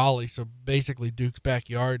was in Raleigh, so basically Duke's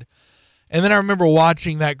backyard. And then I remember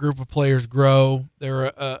watching that group of players grow. They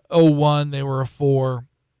were a 0-1, they were a 4,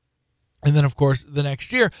 and then of course the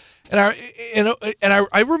next year. And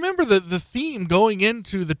I remember the theme going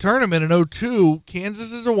into the tournament in 02.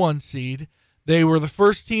 Kansas is a 1 seed. They were the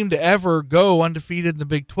first team to ever go undefeated in the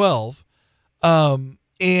Big 12,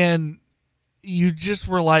 and you just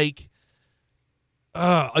were like,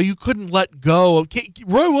 you couldn't let go.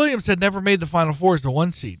 Roy Williams had never made the Final Four as a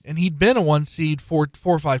 1 seed, and he'd been a 1 seed 4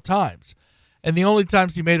 or 5 times. And the only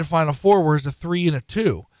times he made a Final Four were as a 3 and a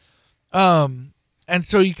 2. And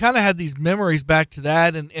so you kind of had these memories back to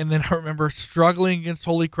that. And then I remember struggling against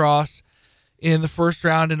Holy Cross in the first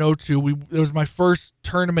round in 02. It was my first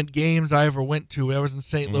tournament games I ever went to. I was in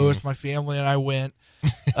St. Louis. My family and I went.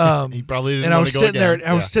 He probably didn't and I want was to go sitting again. there.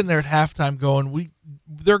 I was sitting there at halftime going,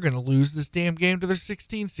 they're going to lose this damn game to their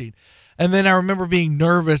 16 seed. And then I remember being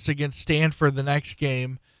nervous against Stanford the next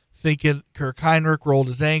game, thinking Kirk Heinrich rolled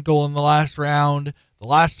his ankle in the last round. The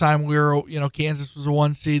last time Kansas was a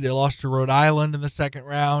 1 seed, they lost to Rhode Island in the second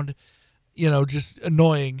round. Just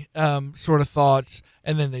annoying sort of thoughts.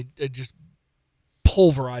 And then they just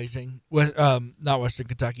pulverizing, not Western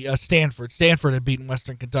Kentucky, Stanford. Stanford had beaten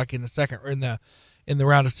Western Kentucky in the second, or in the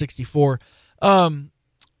round of 64.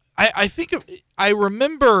 I think I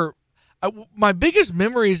remember my biggest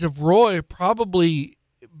memories of Roy, probably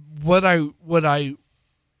what I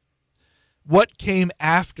what came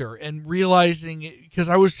after and realizing, because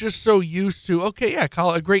I was just so used to, okay, yeah,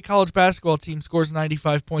 a great college basketball team scores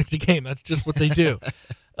 95 points a game. That's just what they do.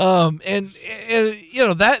 And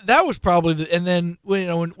that was probably and then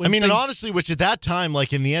when and honestly, which at that time,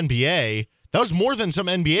 like in the NBA, that was more than some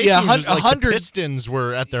NBA yeah, teams. 100 the Pistons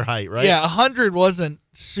were at their height, right? Yeah, 100 wasn't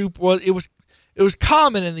super. It was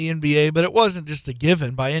common in the NBA, but it wasn't just a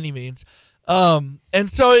given by any means. And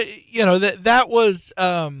so that was.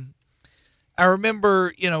 I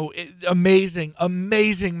remember, amazing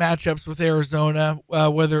matchups with Arizona.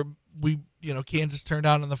 Whether Kansas turned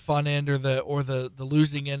out on the fun end or the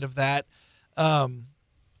losing end of that.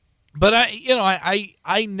 But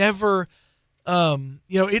I never.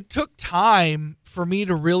 It took time for me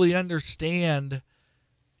to really understand,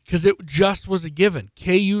 because it just was a given.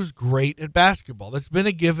 KU's great at basketball. That's been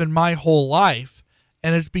a given my whole life,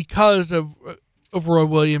 and it's because of Roy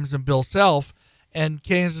Williams and Bill Self. And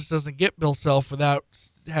Kansas doesn't get Bill Self without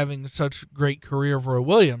having such great career of Roy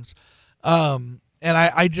Williams. And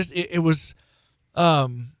I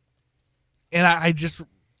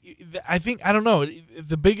think, I don't know,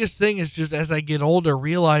 the biggest thing is just as I get older,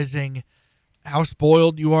 realizing how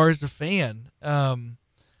spoiled you are as a fan,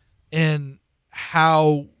 and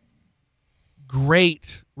how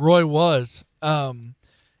great Roy was, and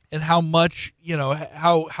how much,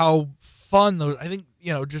 how fun those, I think,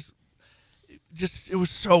 just it was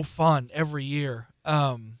so fun every year.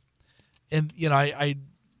 And I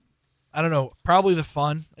don't know, probably the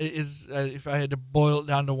fun is, if I had to boil it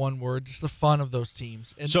down to one word, just the fun of those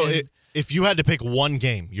teams. If you had to pick one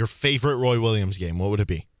game, your favorite Roy Williams game, what would it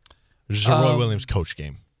be? Just a Roy Williams coach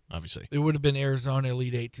game, obviously. It would have been Arizona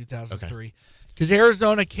Elite Eight 2003. Because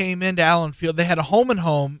Arizona came into Allen Field. They had a home and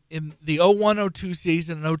home in the 01-02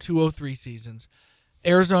 season and 02-03 seasons.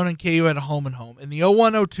 Arizona and KU had a home and home. In the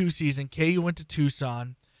 01-02 season, KU went to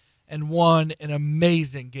Tucson and won an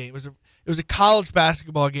amazing game. It was a college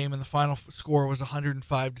basketball game, and the final score was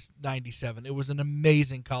 105-97. It was an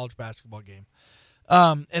amazing college basketball game.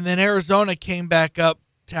 And then Arizona came back up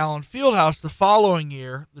to Allen Fieldhouse the following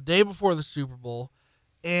year, the day before the Super Bowl,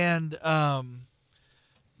 and I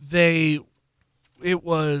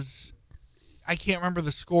can't remember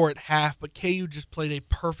the score at half, but KU just played a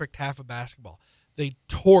perfect half of basketball. They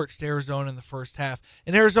torched Arizona in the first half,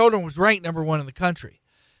 and Arizona was ranked number 1 in the country.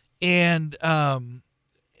 And then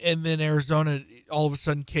Arizona, all of a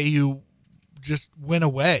sudden, KU just went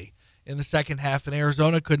away in the second half, and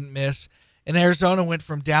Arizona couldn't miss. And Arizona went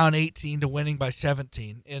from down 18 to winning by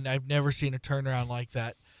 17, and I've never seen a turnaround like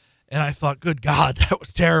that. And I thought, good God, that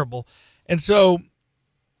was terrible. And so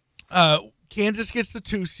Kansas gets the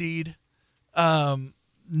 2 seed.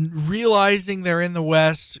 Realizing they're in the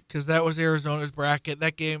West, because that was Arizona's bracket.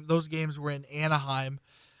 Those games were in Anaheim.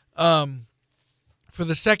 For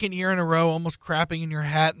the second year in a row, almost crapping in your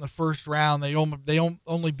hat in the first round. They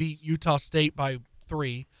only beat Utah State by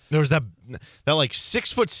 3. There was that like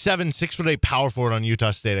 6'7", 6'8" power forward on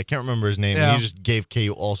Utah State. I can't remember his name. Yeah. He just gave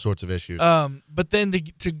KU all sorts of issues. But then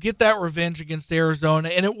to get that revenge against Arizona,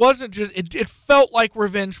 and it wasn't just it felt like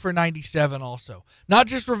revenge for 97 also. Not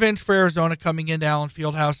just revenge for Arizona coming into Allen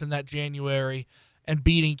Fieldhouse in that January and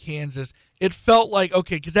beating Kansas. It felt like,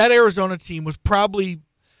 okay, because that Arizona team was probably,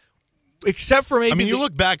 except for maybe, you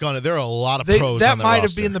look back on it, there are a lot of pros that on the might roster.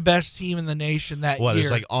 have been the best team in the nation that year.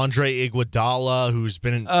 It's like Andre Iguodala, who's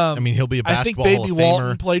been, he'll be a basketball I think Hall Baby of Famer.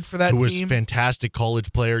 Walton played for that who team. was a fantastic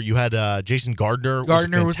college player. You had Jason Gardner.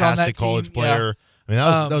 Gardner was a was on that fantastic college team, player.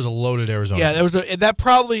 yeah. That was a loaded Arizona. Yeah, that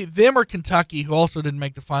probably, them or Kentucky, who also didn't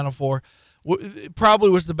make the Final Four,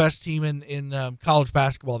 probably was the best team in college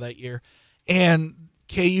basketball that year. And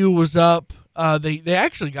KU was up. They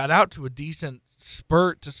actually got out to a decent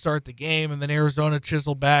spurt to start the game, and then Arizona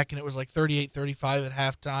chiseled back, and it was like 38-35 at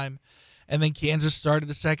halftime. And then Kansas started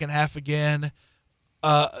the second half again,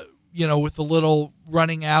 with a little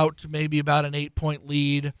running out to maybe about an 8-point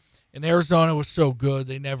lead. And Arizona was so good,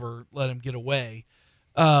 they never let him get away.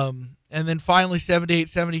 And then finally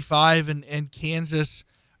 78-75,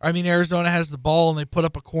 and Arizona has the ball, and they put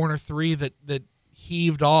up a corner 3 that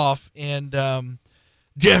heaved off, and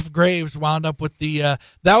Jeff Graves wound up with the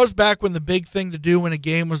that was back when the big thing to do when a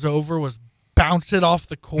game was over was bounce it off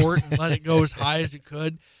the court and let it go as high as it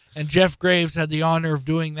could. And Jeff Graves had the honor of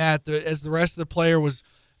doing that as the rest of the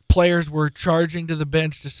players were charging to the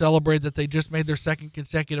bench to celebrate that they just made their second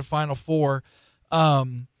consecutive Final Four.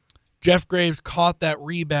 Jeff Graves caught that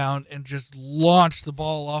rebound and just launched the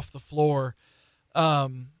ball off the floor.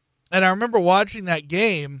 And I remember watching that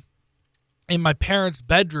game in my parents'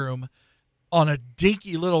 bedroom on a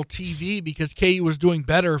dinky little TV because KU was doing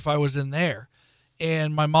better if I was in there.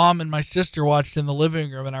 and my mom and my sister watched in the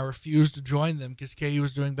living room, and I refused to join them because KU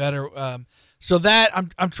was doing better. So that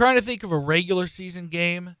I'm trying to think of a regular season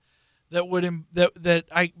game that would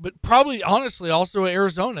but probably honestly also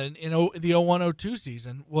Arizona in the 01-02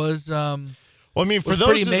 season was. Well, I mean, for was those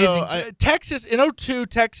pretty amazing. Texas in 02,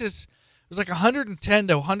 Texas was like 110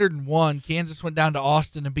 to 101. Kansas went down to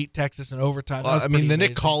Austin and beat Texas in overtime. I mean, the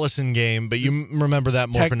Nick Collison game, but you remember that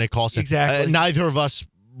more for Nick Collison. Exactly. Neither of us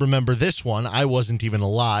remember this one. I wasn't even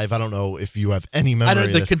alive. I don't know if you have any memory. I don't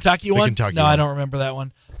of the this. Kentucky one. Kentucky no, one. I don't remember that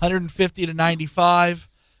one. 150 to 95.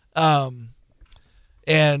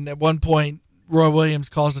 And at one point, Roy Williams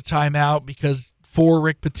calls a timeout for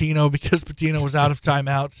Rick Pitino because Pitino was out of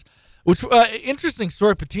timeouts. Which interesting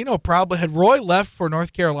story. Pitino probably had Roy left for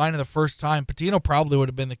North Carolina the first time. Pitino probably would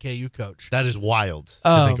have been the KU coach. That is wild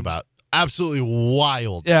to think about. Absolutely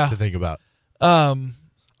wild to think about. I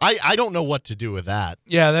don't know what to do with that.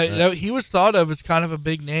 Yeah, that he was thought of as kind of a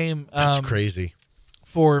big name. That's crazy.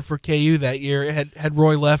 For KU that year. It had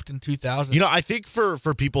Roy left in 2000. You know, I think for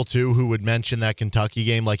people too who would mention that Kentucky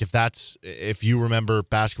game, like if you remember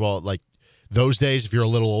basketball like those days, if you're a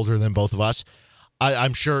little older than both of us,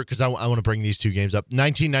 I'm sure, because I want to bring these two games up.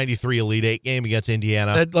 1993 Elite Eight game against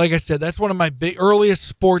Indiana. Like I said, that's one of my earliest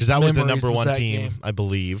sports memories. Because that was the number one team, game. I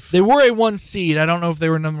believe. They were a 1 seed. I don't know if they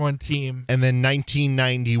were number one team. And then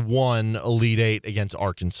 1991 Elite Eight against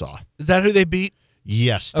Arkansas. Is that who they beat?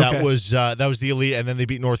 Yes, that was the Elite, and then they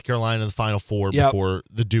beat North Carolina in the Final Four before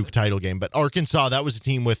the Duke title game. But Arkansas, that was a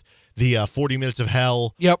team with the 40 Minutes of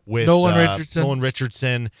Hell. Yep, with Nolan Richardson. Nolan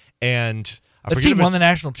Richardson, and the team won the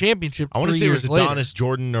national championship. I want to say it was later. Adonis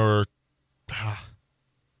Jordan or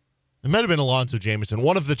it might have been Alonzo Jameson.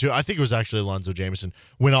 One of the two. I think it was actually Alonzo Jameson.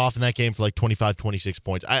 Went off in that game for like 25, 26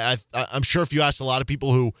 points. I'm sure if you asked a lot of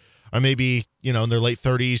people who are maybe, in their late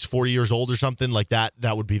 30s, 40 years old or something like that,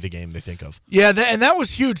 that would be the game they think of. Yeah, and that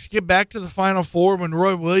was huge to get back to the Final Four when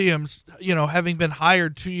Roy Williams, having been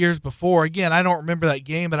hired 2 years before. Again, I don't remember that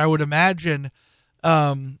game, but I would imagine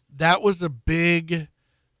that was a big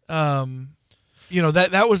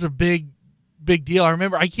that was a big deal. I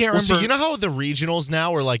can't remember. So you know how the regionals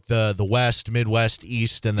now are like the West, Midwest,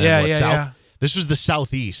 East, and then South? Yeah. This was the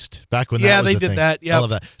Southeast back when that was they did thing. that. Yeah, I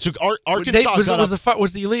love that. So Arkansas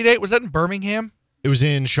was the Elite Eight? Was that in Birmingham? It was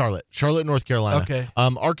in Charlotte, North Carolina. Okay.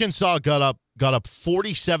 Arkansas got up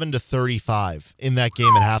 47-35 in that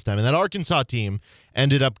game at halftime, and that Arkansas team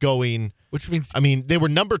ended up going. Which means they were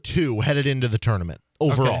number 2 headed into the tournament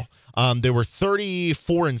overall. Okay. They were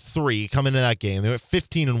 34-3 coming into that game. They were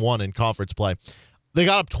 15-1 in conference play. They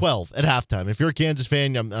got up 12 at halftime. If you're a Kansas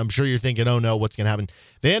fan, I'm sure you're thinking, oh no, what's going to happen?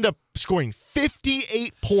 They end up scoring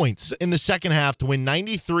 58 points in the second half to win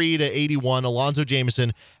 93-81. Alonzo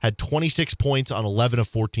Jameson had 26 points on 11 of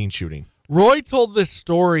 14 shooting. Roy told this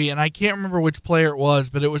story, and I can't remember which player it was,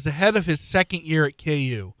 but it was ahead of his second year at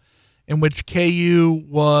KU, in which KU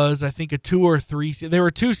was, I think, a 2 or 3 seed. They were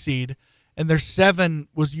a 2 seed, and their 7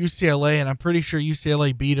 was UCLA, and I'm pretty sure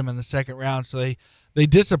UCLA beat them in the second round, so they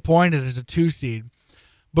disappointed as a 2 seed.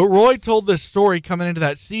 But Roy told this story coming into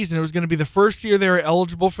that season. It was going to be the first year they were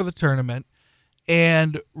eligible for the tournament.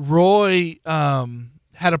 And Roy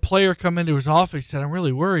had a player come into his office. He said, I'm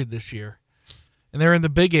really worried this year. And they were in the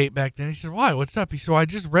Big 8 back then. He said, why? What's up? He said, well, I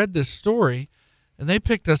just read this story, and they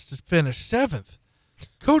picked us to finish 7th.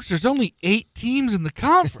 Coach, there's only 8 teams in the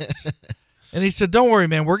conference. And he said, don't worry,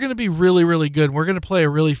 man. We're going to be really, really good. We're going to play a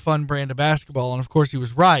really fun brand of basketball. And, of course, he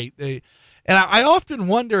was right. And I often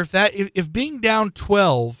wonder if being down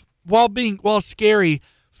 12, while scary,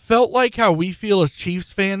 felt like how we feel as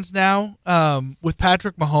Chiefs fans now with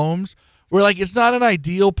Patrick Mahomes, where like it's not an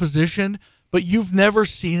ideal position, but you've never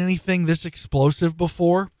seen anything this explosive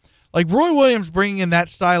before. Like Roy Williams bringing in that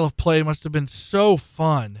style of play must have been so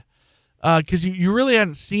fun because you really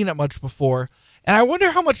hadn't seen it much before. And I wonder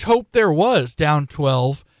how much hope there was down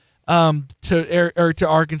 12 to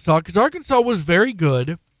Arkansas, because Arkansas was very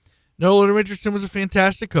good. Nolan Richardson was a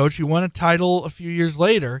fantastic coach. He won a title a few years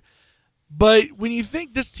later. But when you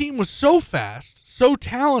think this team was so fast, so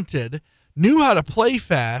talented, knew how to play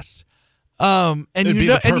fast, and it'd be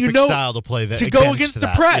the perfect style to play that to go against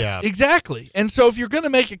the press, exactly. And so if you're going to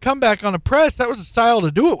make a comeback on a press, that was a style to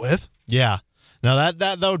do it with. Yeah. Now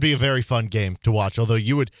that would be a very fun game to watch. Although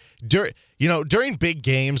you would, during big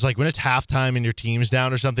games, like when it's halftime and your team's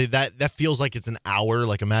down or something, that feels like it's an hour.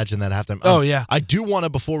 Like imagine that halftime. Oh yeah. I do want to,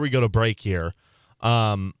 before we go to break here,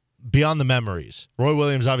 beyond the memories, Roy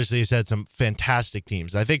Williams obviously has had some fantastic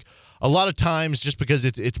teams. And I think a lot of times, just because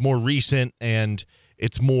it's more recent and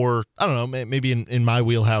it's more, I don't know, maybe in my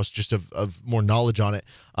wheelhouse, just of more knowledge on it.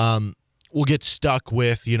 we'll get stuck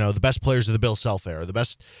with, the best players of the Bill Self era, the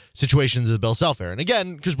best situations of the Bill Self era. And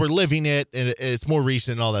again, because we're living it and it's more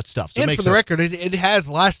recent and all that stuff. So and it makes for the sense. record, it has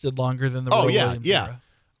lasted longer than the Roy Williams era.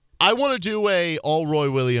 I want to do a all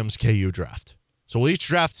Roy Williams KU draft. So we'll each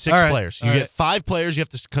draft 6 players. You get 5 players. You have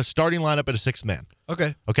to starting lineup at a 6th man.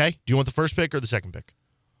 Okay. Okay? Do you want the first pick or the second pick?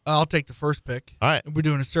 I'll take the first pick. All right. We're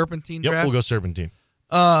doing a serpentine Yep, draft? we'll go serpentine.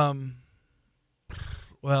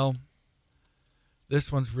 Well,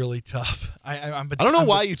 this one's really tough. I don't know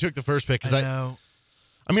why you took the first pick. I know.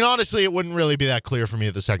 I mean, honestly, it wouldn't really be that clear for me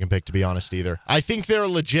at the second pick, to be honest, either. I think there are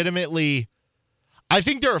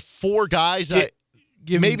 4 guys,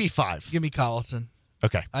 maybe 5. Give me Collison.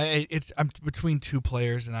 Okay. I'm between 2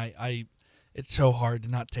 players, and it's so hard to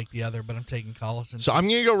not take the other, but I'm taking Collison. So I'm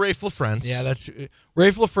going to go Rafe LaFrentz. Yeah, that's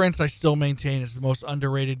Rafe LaFrentz. I still maintain is the most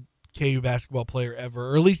underrated KU basketball player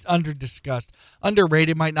ever, or at least under-discussed.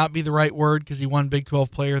 Underrated might not be the right word because he won Big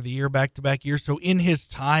 12 Player of the Year back-to-back years. So in his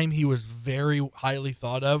time, he was very highly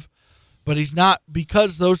thought of. But he's not,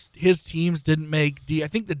 because his teams didn't make I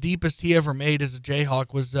think the deepest he ever made as a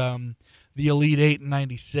Jayhawk was the Elite 8 in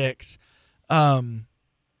 96.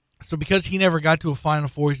 So because he never got to a Final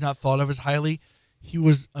Four, he's not thought of as highly. He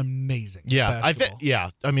was amazing. Yeah,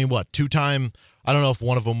 I mean, what, 2-time? I don't know if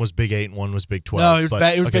one of them was Big 8 and one was Big 12. No, it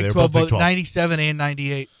was Big 12, Big 12. 97 and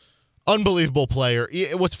 98. Unbelievable player.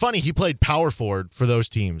 What's funny, he played power forward for those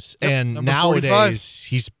teams, Yep, and number nowadays 45.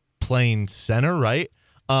 he's playing center, right?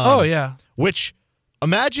 Yeah. Which,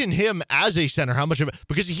 imagine him as a center, how much of it,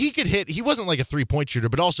 because he could hit, he wasn't like a 3-point shooter,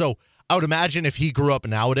 but also I would imagine if he grew up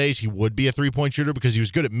nowadays, he would be a 3-point shooter because he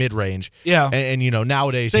was good at mid-range. Yeah. And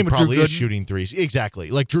nowadays Same he with probably Drew is Gooden. shooting threes.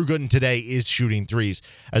 Exactly. Like Drew Gooden today is shooting threes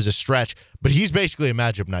as a stretch, but he's basically a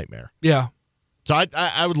matchup nightmare. Yeah. So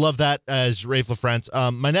I would love that as Rafe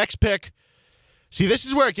LaFrentz. My next pick, see, this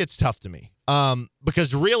is where it gets tough to me.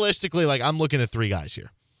 Because realistically, like, I'm looking at 3 guys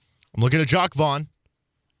here. I'm looking at Jock Vaughn.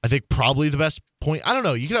 I think probably the best point. I don't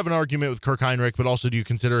know. You could have an argument with Kirk Heinrich, but also do you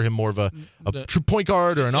consider him more of a true point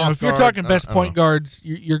guard or an off guard? If you're talking best point guards,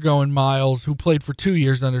 you're going Miles, who played for 2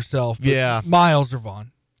 years under Self. Yeah. Miles or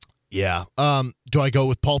Vaughn. Yeah. Do I go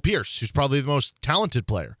with Paul Pierce, who's probably the most talented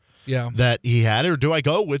player that he had, or do I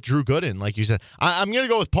go with Drew Gooden, like you said? I'm going to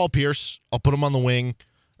go with Paul Pierce. I'll put him on the wing.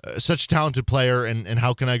 Such a talented player, and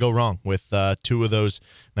how can I go wrong with 2 of those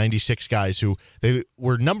 96 guys who they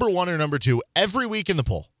were number 1 or number 2 every week in the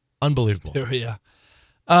poll? Unbelievable. Yeah.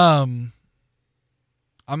 I'm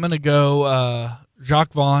going to go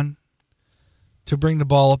Jacques Vaughn to bring the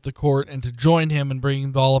ball up the court and to join him in bringing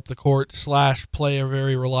the ball up the court / play a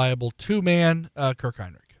very reliable 2-man, Kirk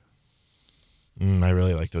Heinrich. I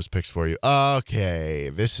really like those picks for you. Okay,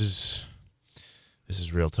 this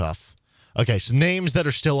is real tough. Okay, so names that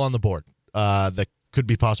are still on the board that could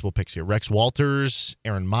be possible picks here. Rex Walters,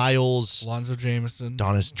 Aaron Miles, Alonzo Jameson,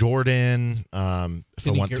 Donis Jordan, if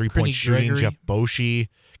I want 3-point Kenny shooting, Gregory. Jeff Boschee,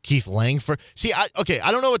 Keith Langford. See, I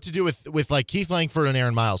don't know what to do with like Keith Langford and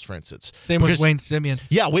Aaron Miles, for instance. Same with Wayne Simeon.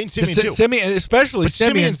 Yeah, Wayne Simeon too. Simeon, especially But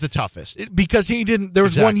Simeon, Simeon's the toughest. because he didn't. There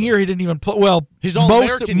was one Exactly. year he didn't even play. Well, His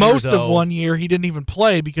All-American year, most though- of one year he didn't even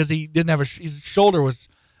play because he didn't have his shoulder was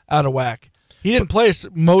out of whack. He didn't play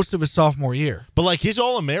most of his sophomore year. But like his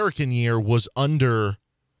All-American year was under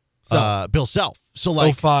Bill Self. So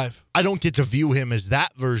like 05. I don't get to view him as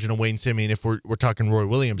that version of Wayne Simeon if we're talking Roy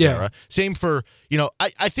Williams Yeah. era. Same for,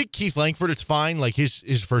 I think Keith Langford, it's fine. Like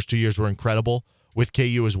his first 2 years were incredible with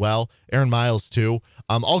KU as well. Aaron Miles too.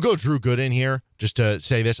 I'll go Drew Gooden here just to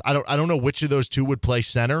say this. I don't know which of those 2 would play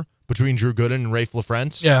center between Drew Gooden and Rafe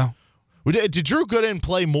LaFrentz. Yeah. Did Drew Gooden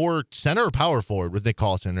play more center or power forward with Nick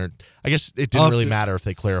Collison? Or I guess it didn't really matter if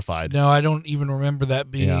they clarified. No, I don't even remember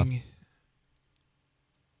that being. Yeah.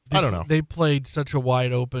 I don't know. They played such a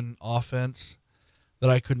wide open offense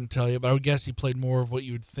that I couldn't tell you, but I would guess he played more of what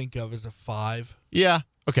you would think of as a 5. Yeah.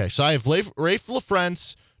 Okay. So I have Rafe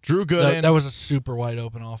LaFrentz, Drew Gooden, That was a super wide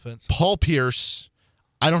open offense. Paul Pierce.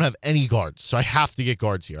 I don't have any guards, so I have to get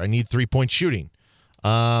guards here. I need 3-point shooting.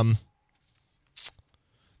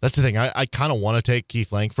 That's the thing. I kind of want to take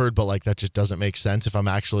Keith Langford, but like that just doesn't make sense if I'm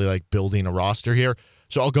actually like building a roster here.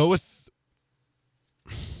 So I'll go with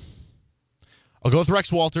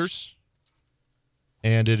Rex Walters,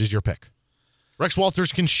 and it is your pick. Rex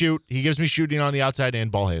Walters can shoot. He gives me shooting on the outside and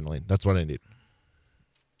ball handling. That's what I need.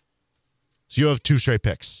 So you have 2 straight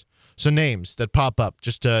picks. So names that pop up,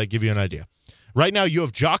 just to give you an idea. Right now you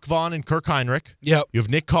have Jock Vaughn and Kirk Heinrich. Yep. You have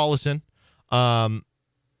Nick Collison.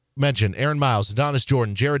 Mentioned Aaron Miles, Adonis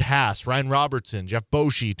Jordan, Jared Haas, Ryan Robertson, Jeff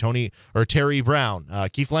Boschee, Terry Brown,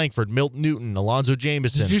 Keith Langford, Milton Newton, Alonzo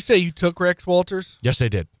Jameson. Did you say you took Rex Walters? Yes, I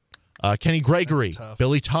did. Kenny Gregory, That's tough.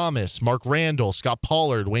 Billy Thomas, Mark Randall, Scott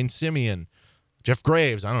Pollard, Wayne Simeon, Jeff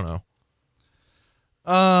Graves. I don't know.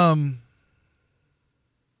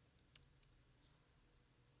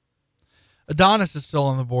 Adonis is still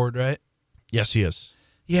on the board, right? Yes, he is.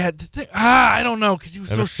 Yeah, I don't know because he was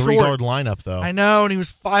They have so a short. three-guard lineup, though. I know, and he was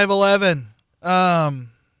 5'11".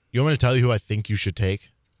 You want me to tell you who I think you should take?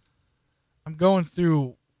 I'm going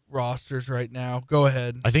through rosters right now. Go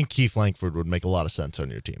ahead. I think Keith Langford would make a lot of sense on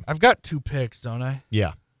your team. I've got 2 picks, don't I?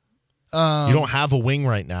 Yeah. You don't have a wing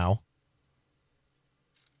right now.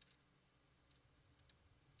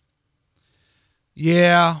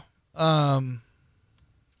 Yeah.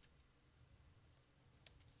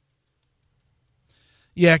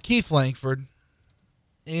 Yeah, Keith Langford.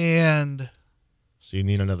 And So you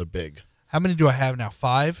need another big. how many do I have now?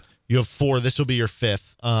 5? You have 4. This will be your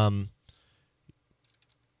 5th.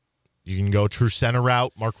 You can go true center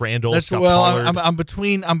route. Mark Randall, Scott Pollard, I'm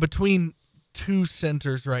between 2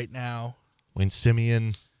 centers right now. Wayne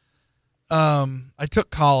Simeon, I took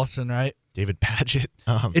Collison, right? David Padgett.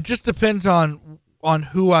 It just depends on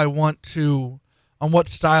who I want to, on what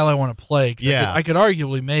style I want to play. 'Cause Yeah. I could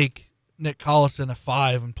arguably make Nick Collison a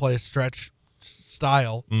 5 and play a stretch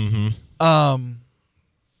style. Mm-hmm.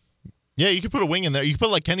 Yeah, you could put a wing in there. You could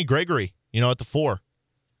put like Kenny Gregory, at the 4.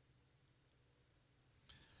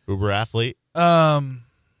 Uber athlete. You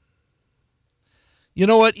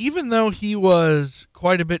know what? Even though he was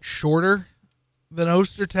quite a bit shorter than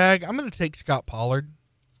Ostertag, I'm going to take Scott Pollard.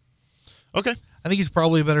 Okay. I think he's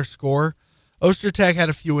probably a better scorer. Ostertag had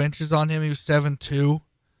a few inches on him. He was 7'2".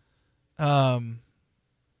 But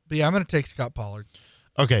yeah, I'm going to take Scott Pollard.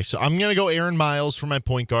 Okay, so I'm going to go Aaron Miles for my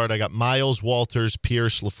point guard. I got Miles, Walters,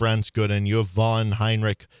 Pierce, LaFrance, Gooden. You have Vaughn,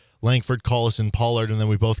 Heinrich, Langford, Collison, Pollard, and then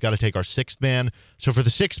we both got to take our 6th man. So for the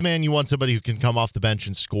 6th man, you want somebody who can come off the bench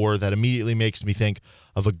and score. That immediately makes me think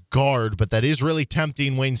of a guard, but that is really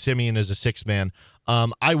tempting. Wayne Simeon as a 6th man.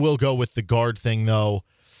 I will go with the guard thing, though.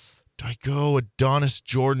 Do I go Adonis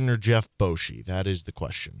Jordan or Jeff Boschee? That is the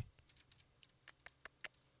question.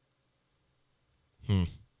 I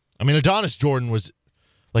mean, Adonis Jordan was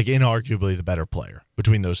like inarguably the better player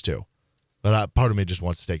between those two. But part of me just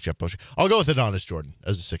wants to take Jeff Boschee. I'll go with Adonis Jordan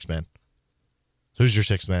as a 6th man. So who's your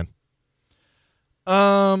 6th man?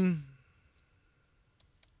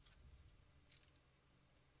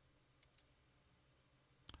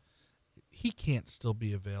 He can't still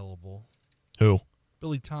be available. Who?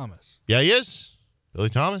 Billy Thomas. Yeah, he is. Billy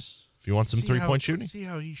Thomas. If you want some See three-point how- shooting. See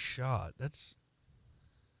how he shot. That's.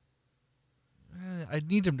 I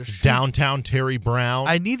need him to shoot. Downtown Terry Brown.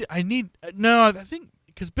 I think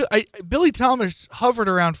because Billy Thomas hovered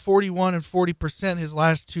around 41 and 40% his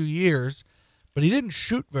last 2 years, but he didn't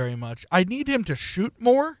shoot very much. I need him to shoot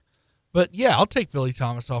more, but yeah, I'll take Billy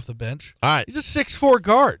Thomas off the bench. All right. He's a 6'4"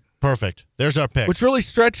 guard, Perfect. There's our pick. which really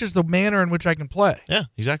stretches the manner in which I can play. Yeah,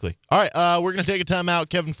 exactly. All right, we're going to take a timeout.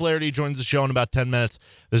 Kevin Flaherty joins the show in about 10 minutes.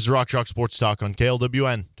 This is Rock Chalk Sports Talk on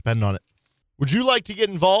KLWN. Depend on it. Would you like to get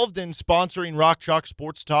involved in sponsoring Rock Chalk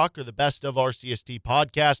Sports Talk or the Best of RCST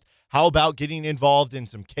podcast? How about getting involved in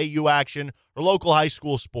some KU action or local high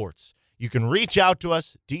school sports? You can reach out to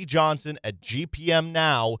us,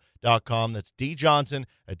 djohnson@gpmnow.com. That's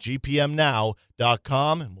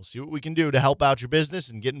djohnson@gpmnow.com, and we'll see what we can do to help out your business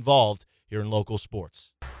and get involved here in local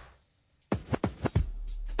sports.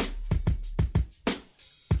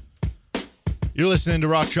 You're listening to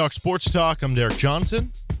Rock Chalk Sports Talk. I'm Derek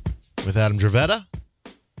Johnson with Adam Dravetta.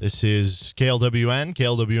 This is KLWN,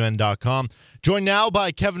 KLWN.com. Joined now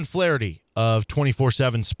by Kevin Flaherty of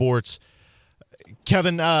 24/7 Sports.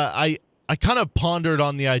 Kevin, I kind of pondered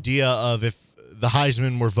on the idea of if the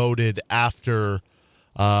Heisman were voted after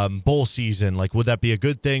bowl season, like would that be a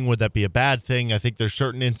good thing? Would that be a bad thing? I think there's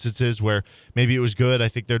certain instances where maybe it was good. I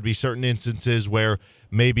think there'd be certain instances where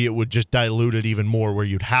maybe it would just dilute it even more, where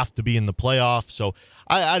you'd have to be in the playoff. So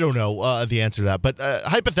I don't know the answer to that. But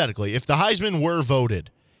hypothetically, if the Heisman were voted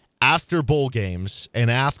after bowl games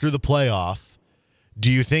and after the playoff,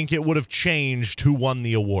 do you think it would have changed who won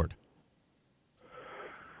the award?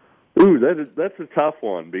 Ooh, that's a tough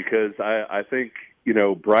one because I think,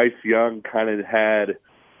 Bryce Young kind of had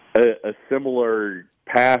a similar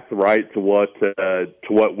path, right, to what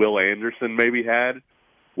Will Anderson maybe had,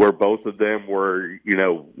 where both of them were,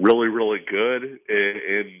 really, really good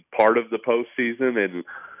in part of the postseason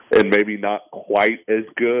and maybe not quite as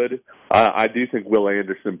good. I do think Will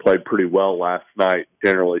Anderson played pretty well last night,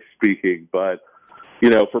 generally speaking, but,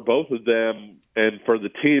 for both of them and for the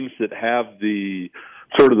teams that have the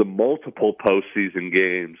sort of the multiple postseason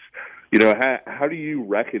games, how do you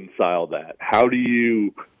reconcile that? How do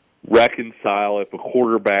you reconcile if a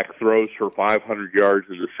quarterback throws for 500 yards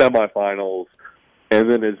in the semifinals and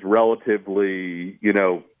then is relatively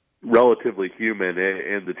human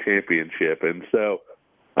in the championship. And so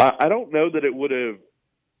I don't know that it would have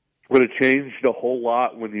changed a whole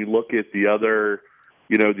lot when you look at the other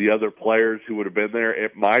players who would have been there.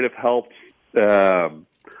 It might have helped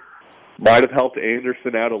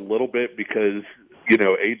Anderson out a little bit because,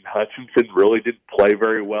 Aiden Hutchinson really didn't play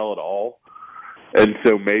very well at all. And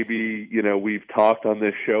so maybe, we've talked on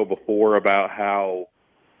this show before about how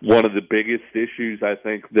one of the biggest issues I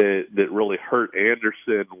think that really hurt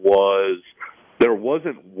Anderson was there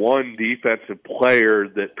wasn't one defensive player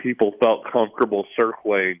that people felt comfortable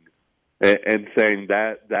circling and saying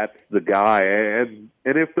that's the guy. And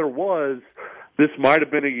if there was, this might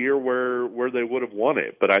have been a year where they would have won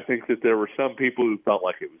it. But I think that there were some people who felt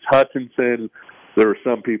like it was Hutchinson. There were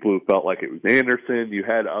some people who felt like it was Anderson. You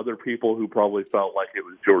had other people who probably felt like it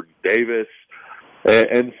was Jordan Davis.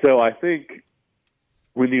 And so I think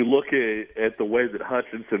when you look at the way that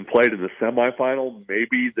Hutchinson played in the semifinal,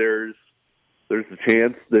 maybe there's a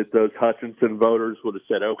chance that those Hutchinson voters would have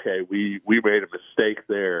said, okay, we made a mistake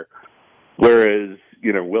there. Whereas,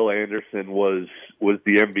 Will Anderson was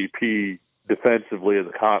the MVP defensively of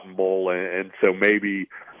the Cotton Bowl, and so maybe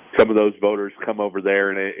some of those voters come over there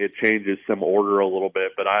and it changes some order a little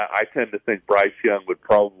bit. But I tend to think Bryce Young would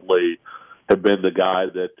probably have been the guy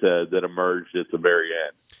that emerged at the very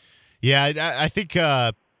end. Yeah, I think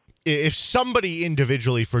if somebody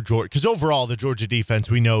individually for Georgia, because overall the Georgia defense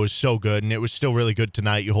we know is so good, and it was still really good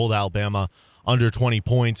tonight. You hold Alabama under 20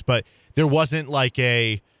 points, but there wasn't like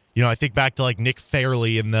I think back to like Nick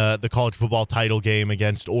Fairley in the college football title game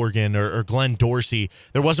against Oregon or Glenn Dorsey.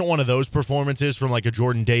 There wasn't one of those performances from like a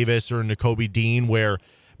Jordan Davis or a Nakobe Dean where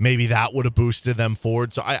maybe that would have boosted them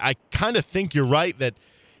forward. So I kind of think you're right that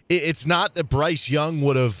it's not that Bryce Young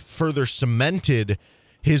would have further cemented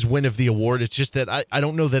his win of the award. It's just that I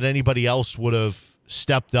don't know that anybody else would have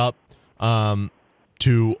stepped up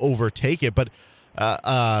to overtake it. But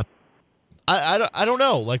I don't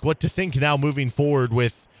know like what to think now moving forward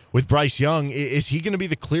with Bryce Young. Is he going to be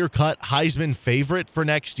the clear-cut Heisman favorite for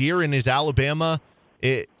next year? And is Alabama,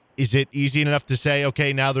 is it easy enough to say,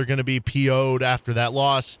 okay, now they're going to be PO'd after that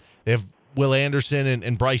loss? They have Will Anderson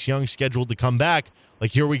and Bryce Young scheduled to come back.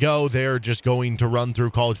 Like, here we go. They're just going to run through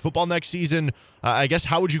college football next season. I guess,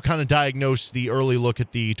 how would you kind of diagnose the early look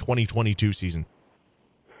at the 2022 season?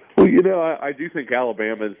 Well, I do think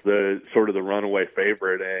Alabama's the sort of the runaway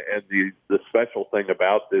favorite. And the special thing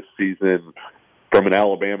about this season from an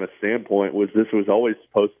Alabama standpoint was this was always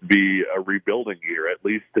supposed to be a rebuilding year, at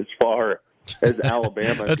least as far as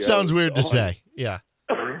Alabama That goes sounds weird to say. Yeah.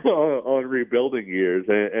 on rebuilding years.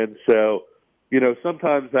 And so,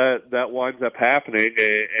 sometimes that winds up happening.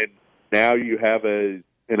 And now you have an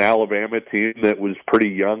Alabama team that was pretty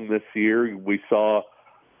young this year. We saw,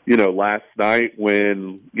 last night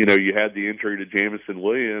when, you had the injury to Jamison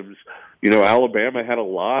Williams, Alabama had a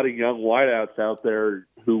lot of young wideouts out there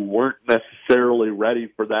who weren't necessarily ready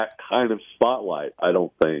for that kind of spotlight, I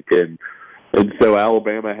don't think. And so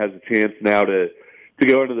Alabama has a chance now to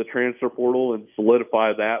go into the transfer portal and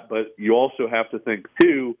solidify that. But you also have to think,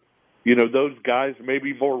 too, those guys may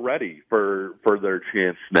be more ready for their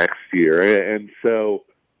chance next year. And so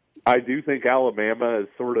I do think Alabama is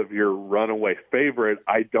sort of your runaway favorite.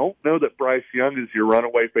 I don't know that Bryce Young is your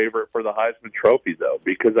runaway favorite for the Heisman Trophy, though,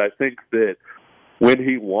 because I think that when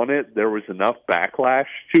he won it, there was enough backlash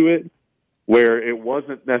to it where it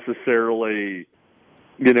wasn't necessarily,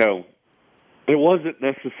 that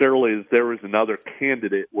there was another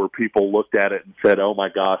candidate where people looked at it and said, oh, my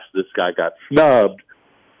gosh, this guy got snubbed.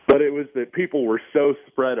 But it was that people were so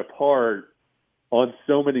spread apart on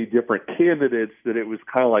so many different candidates that it was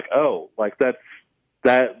kind of like, oh, like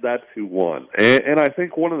that's who won. And I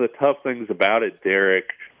think one of the tough things about it, Derek,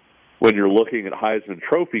 when you're looking at Heisman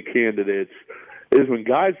Trophy candidates, is when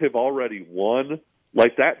guys have already won,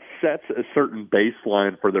 like that sets a certain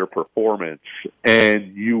baseline for their performance,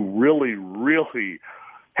 and you really, really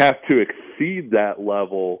have to exceed that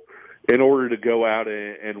level in order to go out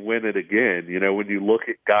and win it again. When you look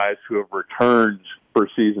at guys who have returned for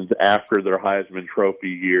seasons after their Heisman Trophy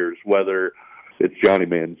years, whether it's Johnny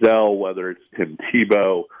Manziel, whether it's Tim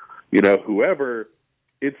Tebow, whoever,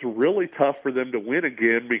 it's really tough for them to win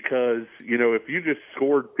again because, if you just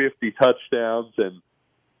scored 50 touchdowns and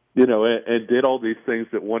did all these things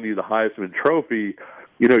that won you the Heisman Trophy,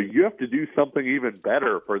 you have to do something even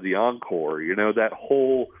better for the encore. That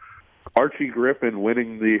whole Archie Griffin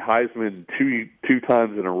winning the Heisman two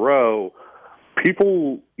times in a row,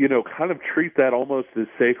 people, kind of treat that almost as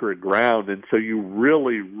sacred ground. And so you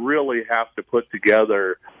really, really have to put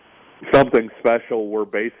together something special where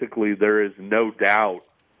basically there is no doubt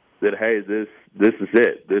that, hey, this is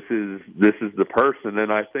it. This is the person.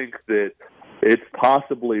 And I think that it's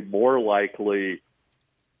possibly more likely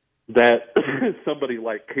that somebody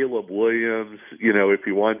like Caleb Williams, if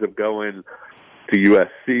he winds up going to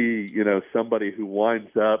USC, somebody who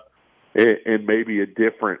winds up in maybe a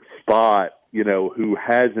different spot, who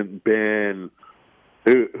hasn't been,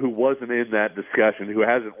 who wasn't in that discussion, who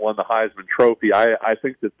hasn't won the Heisman Trophy, I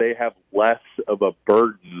think that they have less of a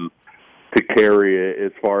burden to carry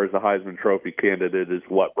as far as a Heisman Trophy candidate is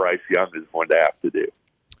what Bryce Young is going to have to do.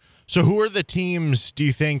 So who are the teams, do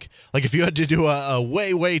you think, like if you had to do a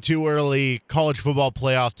way, way too early college football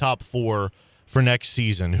playoff top 4 for next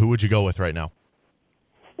season, who would you go with right now?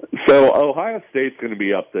 So Ohio State's going to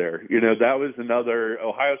be up there. That was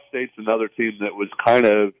Ohio State's another team that was kind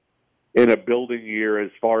of in a building year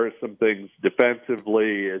as far as some things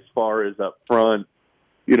defensively, as far as up front.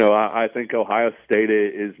 I think Ohio State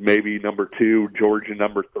is maybe number 2, Georgia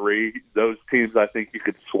number 3. Those teams I think you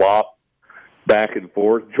could swap back and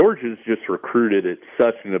forth. Georgia's just recruited at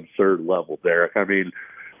such an absurd level, Derek. I mean,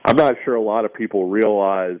 I'm not sure a lot of people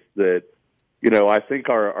realize that, I think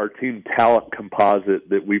our team talent composite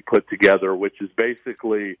that we put together, which is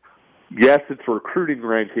basically, yes, it's recruiting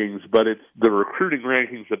rankings, but it's the recruiting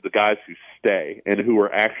rankings of the guys who stay and who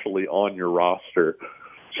are actually on your roster.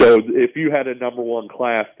 So if you had a number 1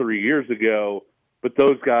 class 3 years ago, but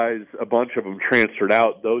those guys, a bunch of them transferred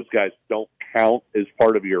out, those guys don't count as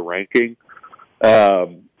part of your ranking.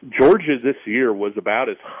 Georgia this year was about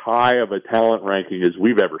as high of a talent ranking as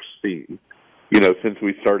we've ever seen, since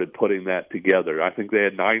we started putting that together. I think they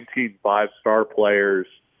had 19 5-star players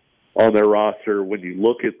on their roster. When you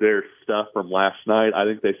look at their stuff from last night, I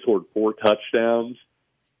think they scored 4 touchdowns,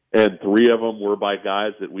 and 3 of them were by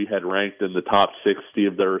guys that we had ranked in the top 60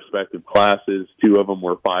 of their respective classes. 2 of them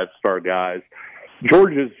were 5-star guys.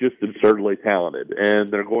 Georgia's just absurdly talented,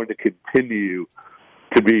 and they're going to continue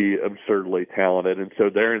to be absurdly talented, and so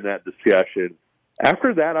they're in that discussion.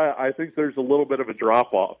 After that, I think there's a little bit of a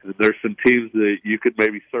drop-off. There's some teams that you could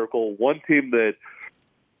maybe circle. One team that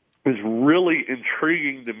is really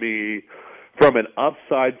intriguing to me from an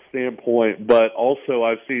upside standpoint, but also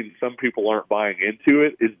I've seen some people aren't buying into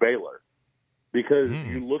it, is Baylor. Because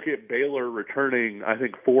you look at Baylor returning, I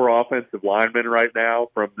think, 4 offensive linemen right now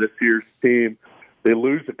from this year's team. They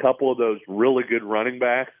lose a couple of those really good running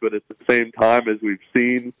backs, but at the same time, as we've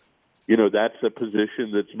seen, that's a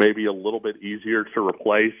position that's maybe a little bit easier to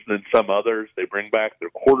replace than some others. They bring back their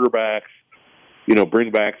quarterbacks,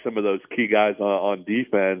 bring back some of those key guys on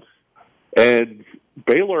defense. And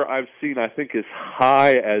Baylor, I've seen, I think, as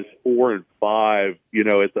high as 4 and 5,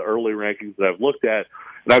 at the early rankings that I've looked at.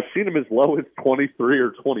 And I've seen them as low as 23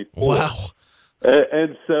 or 24. Wow.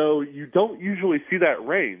 And so you don't usually see that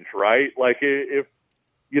range, right? Like if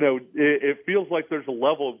it feels like there's a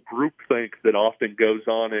level of groupthink that often goes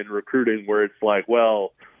on in recruiting where it's like,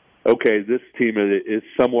 well, okay, this team is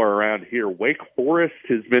somewhere around here. Wake Forest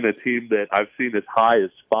has been a team that I've seen as high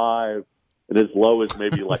as 5 and as low as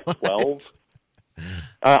maybe like 12.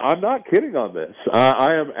 I'm not kidding on this.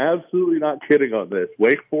 I am absolutely not kidding on this.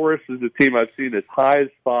 Wake Forest is a team I've seen as high as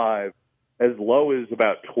 5, as low as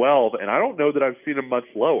about 12, and I don't know that I've seen them much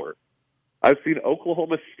lower. I've seen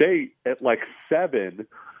Oklahoma State at like 7,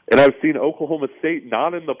 and I've seen Oklahoma State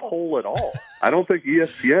not in the poll at all. I don't think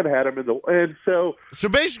ESPN had them in the – and so – So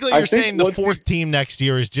basically you're saying the 4th team next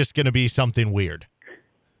year is just going to be something weird.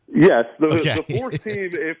 Yes. The 4th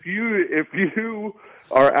team, if you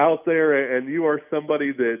are out there and you are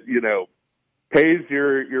somebody that, pays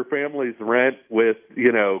your family's rent with,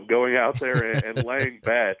 going out there and laying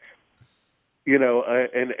bets,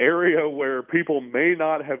 an area where people may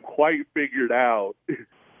not have quite figured out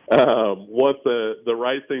what the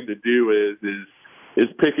right thing to do is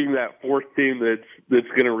picking that 4th team that's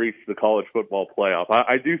going to reach the college football playoff.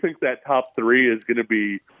 I do think that top 3 is going to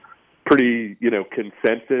be pretty,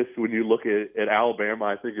 consensus. When you look at Alabama,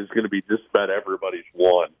 I think is going to be just about everybody's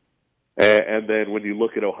one. And then when you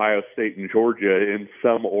look at Ohio State and Georgia in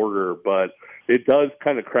some order, but it does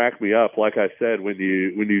kind of crack me up. Like I said, when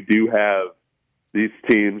you do have these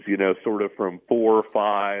teams, sort of from 4 or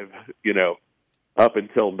 5, up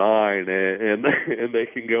until 9, and they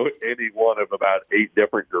can go any one of about 8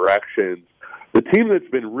 different directions. The team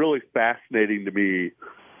that's been really fascinating to me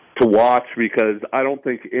to watch, because I don't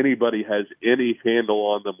think anybody has any handle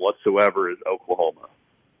on them whatsoever, is Oklahoma.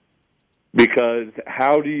 Because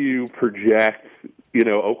how do you project,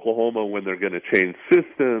 Oklahoma when they're going to change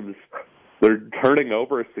systems? They're turning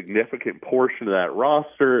over a significant portion of that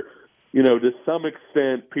roster. To some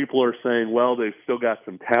extent, people are saying, well, they've still got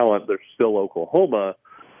some talent. They're still Oklahoma.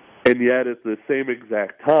 And yet at the same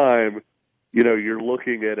exact time, you're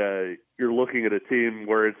looking at a team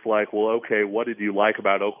where it's like, well, okay, what did you like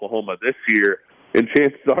about Oklahoma this year? And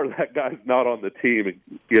chances are that guy's not on the team,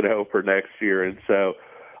 for next year. And so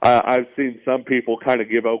I've seen some people kind of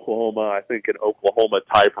give Oklahoma, I think, an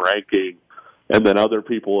Oklahoma-type ranking, and then other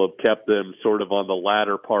people have kept them sort of on the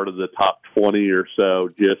latter part of the top 20 or so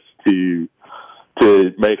just to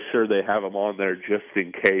make sure they have them on there just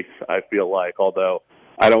in case, I feel like, although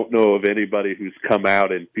I don't know of anybody who's come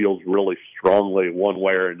out and feels really strongly one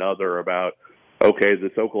way or another about, okay,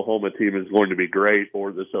 this Oklahoma team is going to be great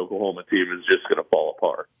or this Oklahoma team is just going to fall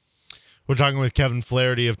apart. We're talking with Kevin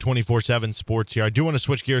Flaherty of 24/7 Sports here. I do want to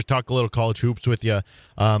switch gears, talk a little college hoops with you.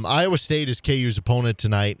 Iowa State is KU's opponent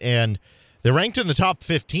tonight, and they're ranked in the top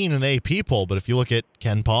 15 in the AP poll, but if you look at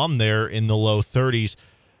Ken Pom, they're in the low 30s.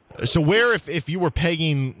 So where, if you were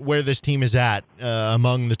pegging where this team is at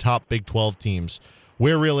among the top Big 12 teams,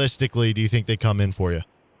 where realistically do you think they come in for you?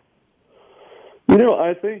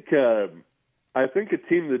 I think a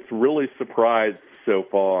team that's really surprised so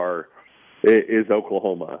far is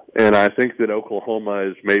Oklahoma. And I think that Oklahoma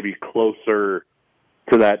is maybe closer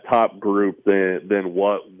to that top group than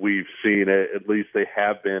what we've seen. At least they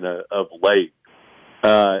have been of late.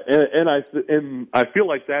 And I feel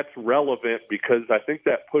like that's relevant because I think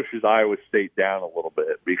that pushes Iowa State down a little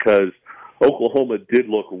bit because Oklahoma did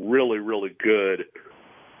look really, really good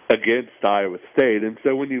against Iowa State. And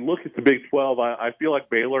so when you look at the Big 12, I feel like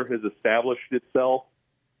Baylor has established itself,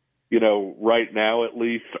 right now at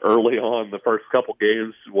least early on the first couple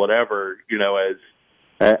games, whatever,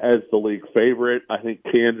 as the league favorite. I think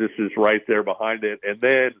Kansas is right there behind it. And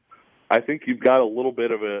then I think you've got a little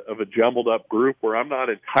bit of a jumbled up group where I'm not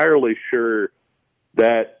entirely sure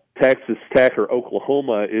that Texas Tech or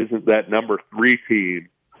Oklahoma isn't that number 3 team.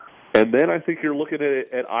 And then I think you're looking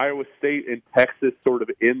at Iowa State and Texas sort of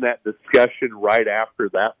in that discussion right after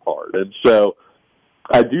that part. And so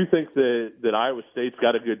I do think that Iowa State's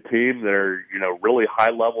got a good team. They're, really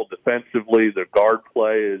high level defensively. Their guard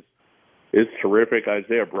play is terrific.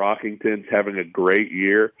 Isaiah Brockington's having a great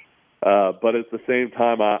year. But at the same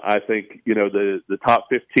time, I think, the top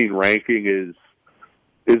 15 ranking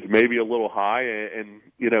is maybe a little high, and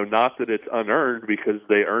not that it's unearned because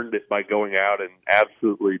they earned it by going out and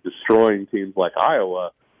absolutely destroying teams like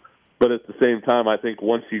Iowa. But at the same time, I think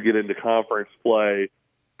once you get into conference play,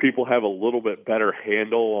 people have a little bit better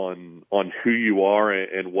handle on who you are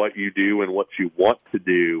and what you do and what you want to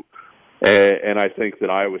do. And I think that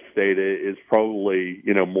Iowa State is probably,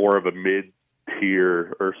 more of a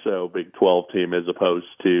mid-tier or so Big 12 team as opposed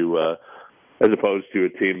to a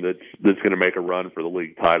team that's going to make a run for the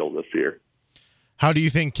league title this year. How do you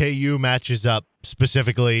think KU matches up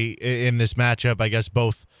specifically in this matchup? I guess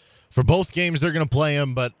for both games they're going to play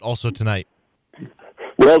them, but also tonight.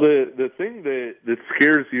 Well, the thing that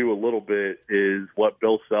scares you a little bit is what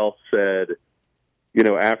Bill Self said,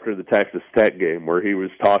 after the Texas Tech game, where he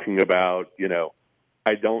was talking about,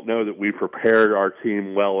 I don't know that we prepared our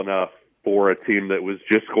team well enough for a team that was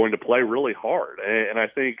just going to play really hard. And I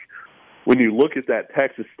think when you look at that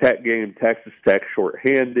Texas Tech game, Texas Tech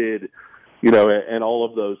shorthanded, and all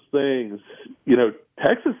of those things,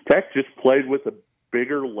 Texas Tech just played with a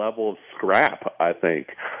bigger level of scrap, I think.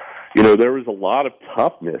 There was a lot of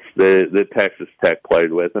toughness that Texas Tech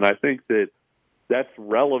played with, and I think that's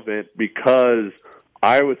relevant because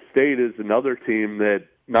Iowa State is another team that,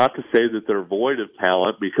 not to say that they're void of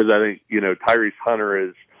talent, because I think, Tyrese Hunter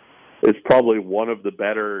is probably one of the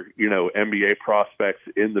better, NBA prospects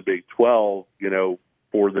in the Big 12,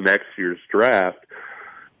 for the next year's draft.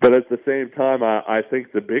 But at the same time, I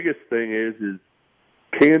think the biggest thing is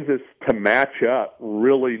Kansas, to match up,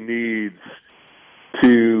 really needs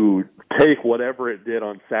to take whatever it did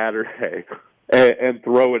on Saturday and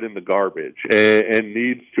throw it in the garbage and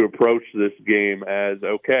needs to approach this game as,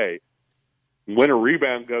 okay, when a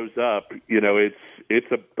rebound goes up,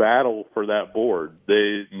 it's a battle for that board.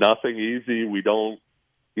 Nothing easy. We don't,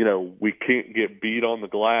 we can't get beat on the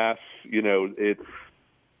glass.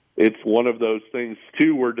 It's one of those things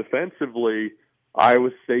too, where defensively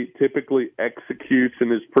Iowa State typically executes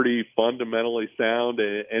and is pretty fundamentally sound.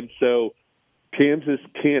 And so Kansas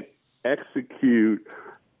can't execute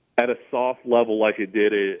at a soft level like it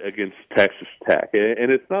did against Texas Tech.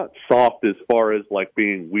 And it's not soft as far as like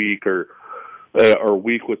being weak or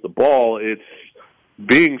weak with the ball. It's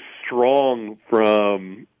being strong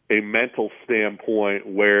from a mental standpoint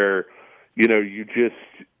where,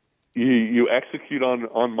 you execute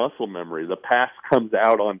on muscle memory. The pass comes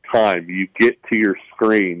out on time. You get to your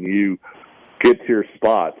screen. You get to your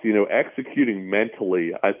spots. Executing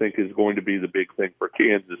mentally, I think, is going to be the big thing for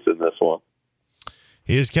Kansas in this one.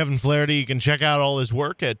 He is Kevin Flaherty. You can check out all his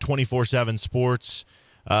work at 247 Sports.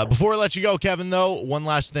 Before I let you go, Kevin, though, one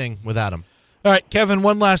last thing with Adam. All right, Kevin,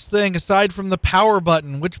 one last thing. Aside from the power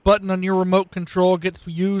button, which button on your remote control gets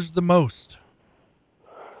used the most?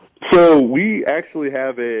 So we actually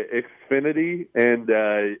have a Xfinity, and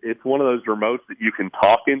it's one of those remotes that you can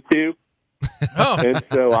talk into. Oh. And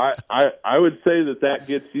so I would say that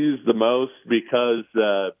gets used the most because,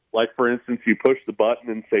 like, for instance, you push the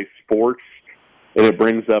button and say sports, and it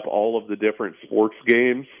brings up all of the different sports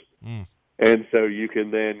games. And so you can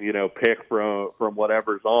then, pick from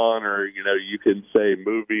whatever's on, or, you can say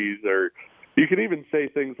movies, or you can even say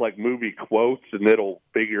things like movie quotes, and it'll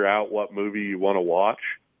figure out what movie you want to watch.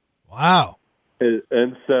 Wow.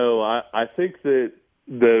 And so I think that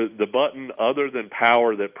the button other than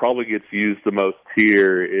power that probably gets used the most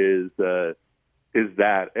here is that,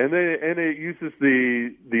 and it uses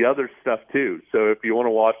the other stuff too. So if you want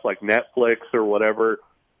to watch like Netflix or whatever,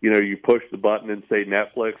 you push the button and say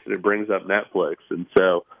Netflix, and it brings up Netflix. And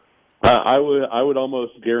so I would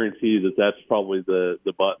almost guarantee that that's probably the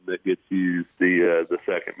button that gets used the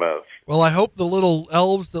second most. Well, I hope the little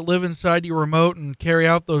elves that live inside your remote and carry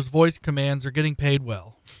out those voice commands are getting paid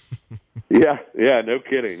well. Yeah, no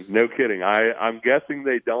kidding. I'm guessing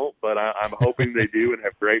they don't, but I'm hoping they do and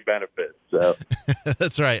have great benefits. So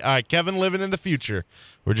That's right. All right, Kevin, living in the future.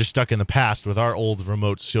 We're just stuck in the past with our old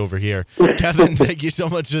remotes over here. Kevin, thank you so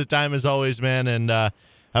much for the time as always, man, and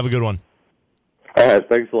have a good one. All right,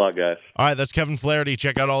 thanks a lot, guys. All right, that's Kevin Flaherty.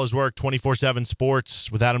 Check out all his work, 247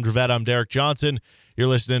 Sports. With Adam Dravette, I'm Derek Johnson. You're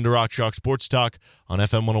listening to Rock Chalk Sports Talk on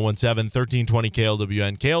FM 1017, 1320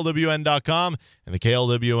 KLWN, KLWN.com, and the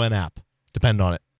KLWN app. Depend on it.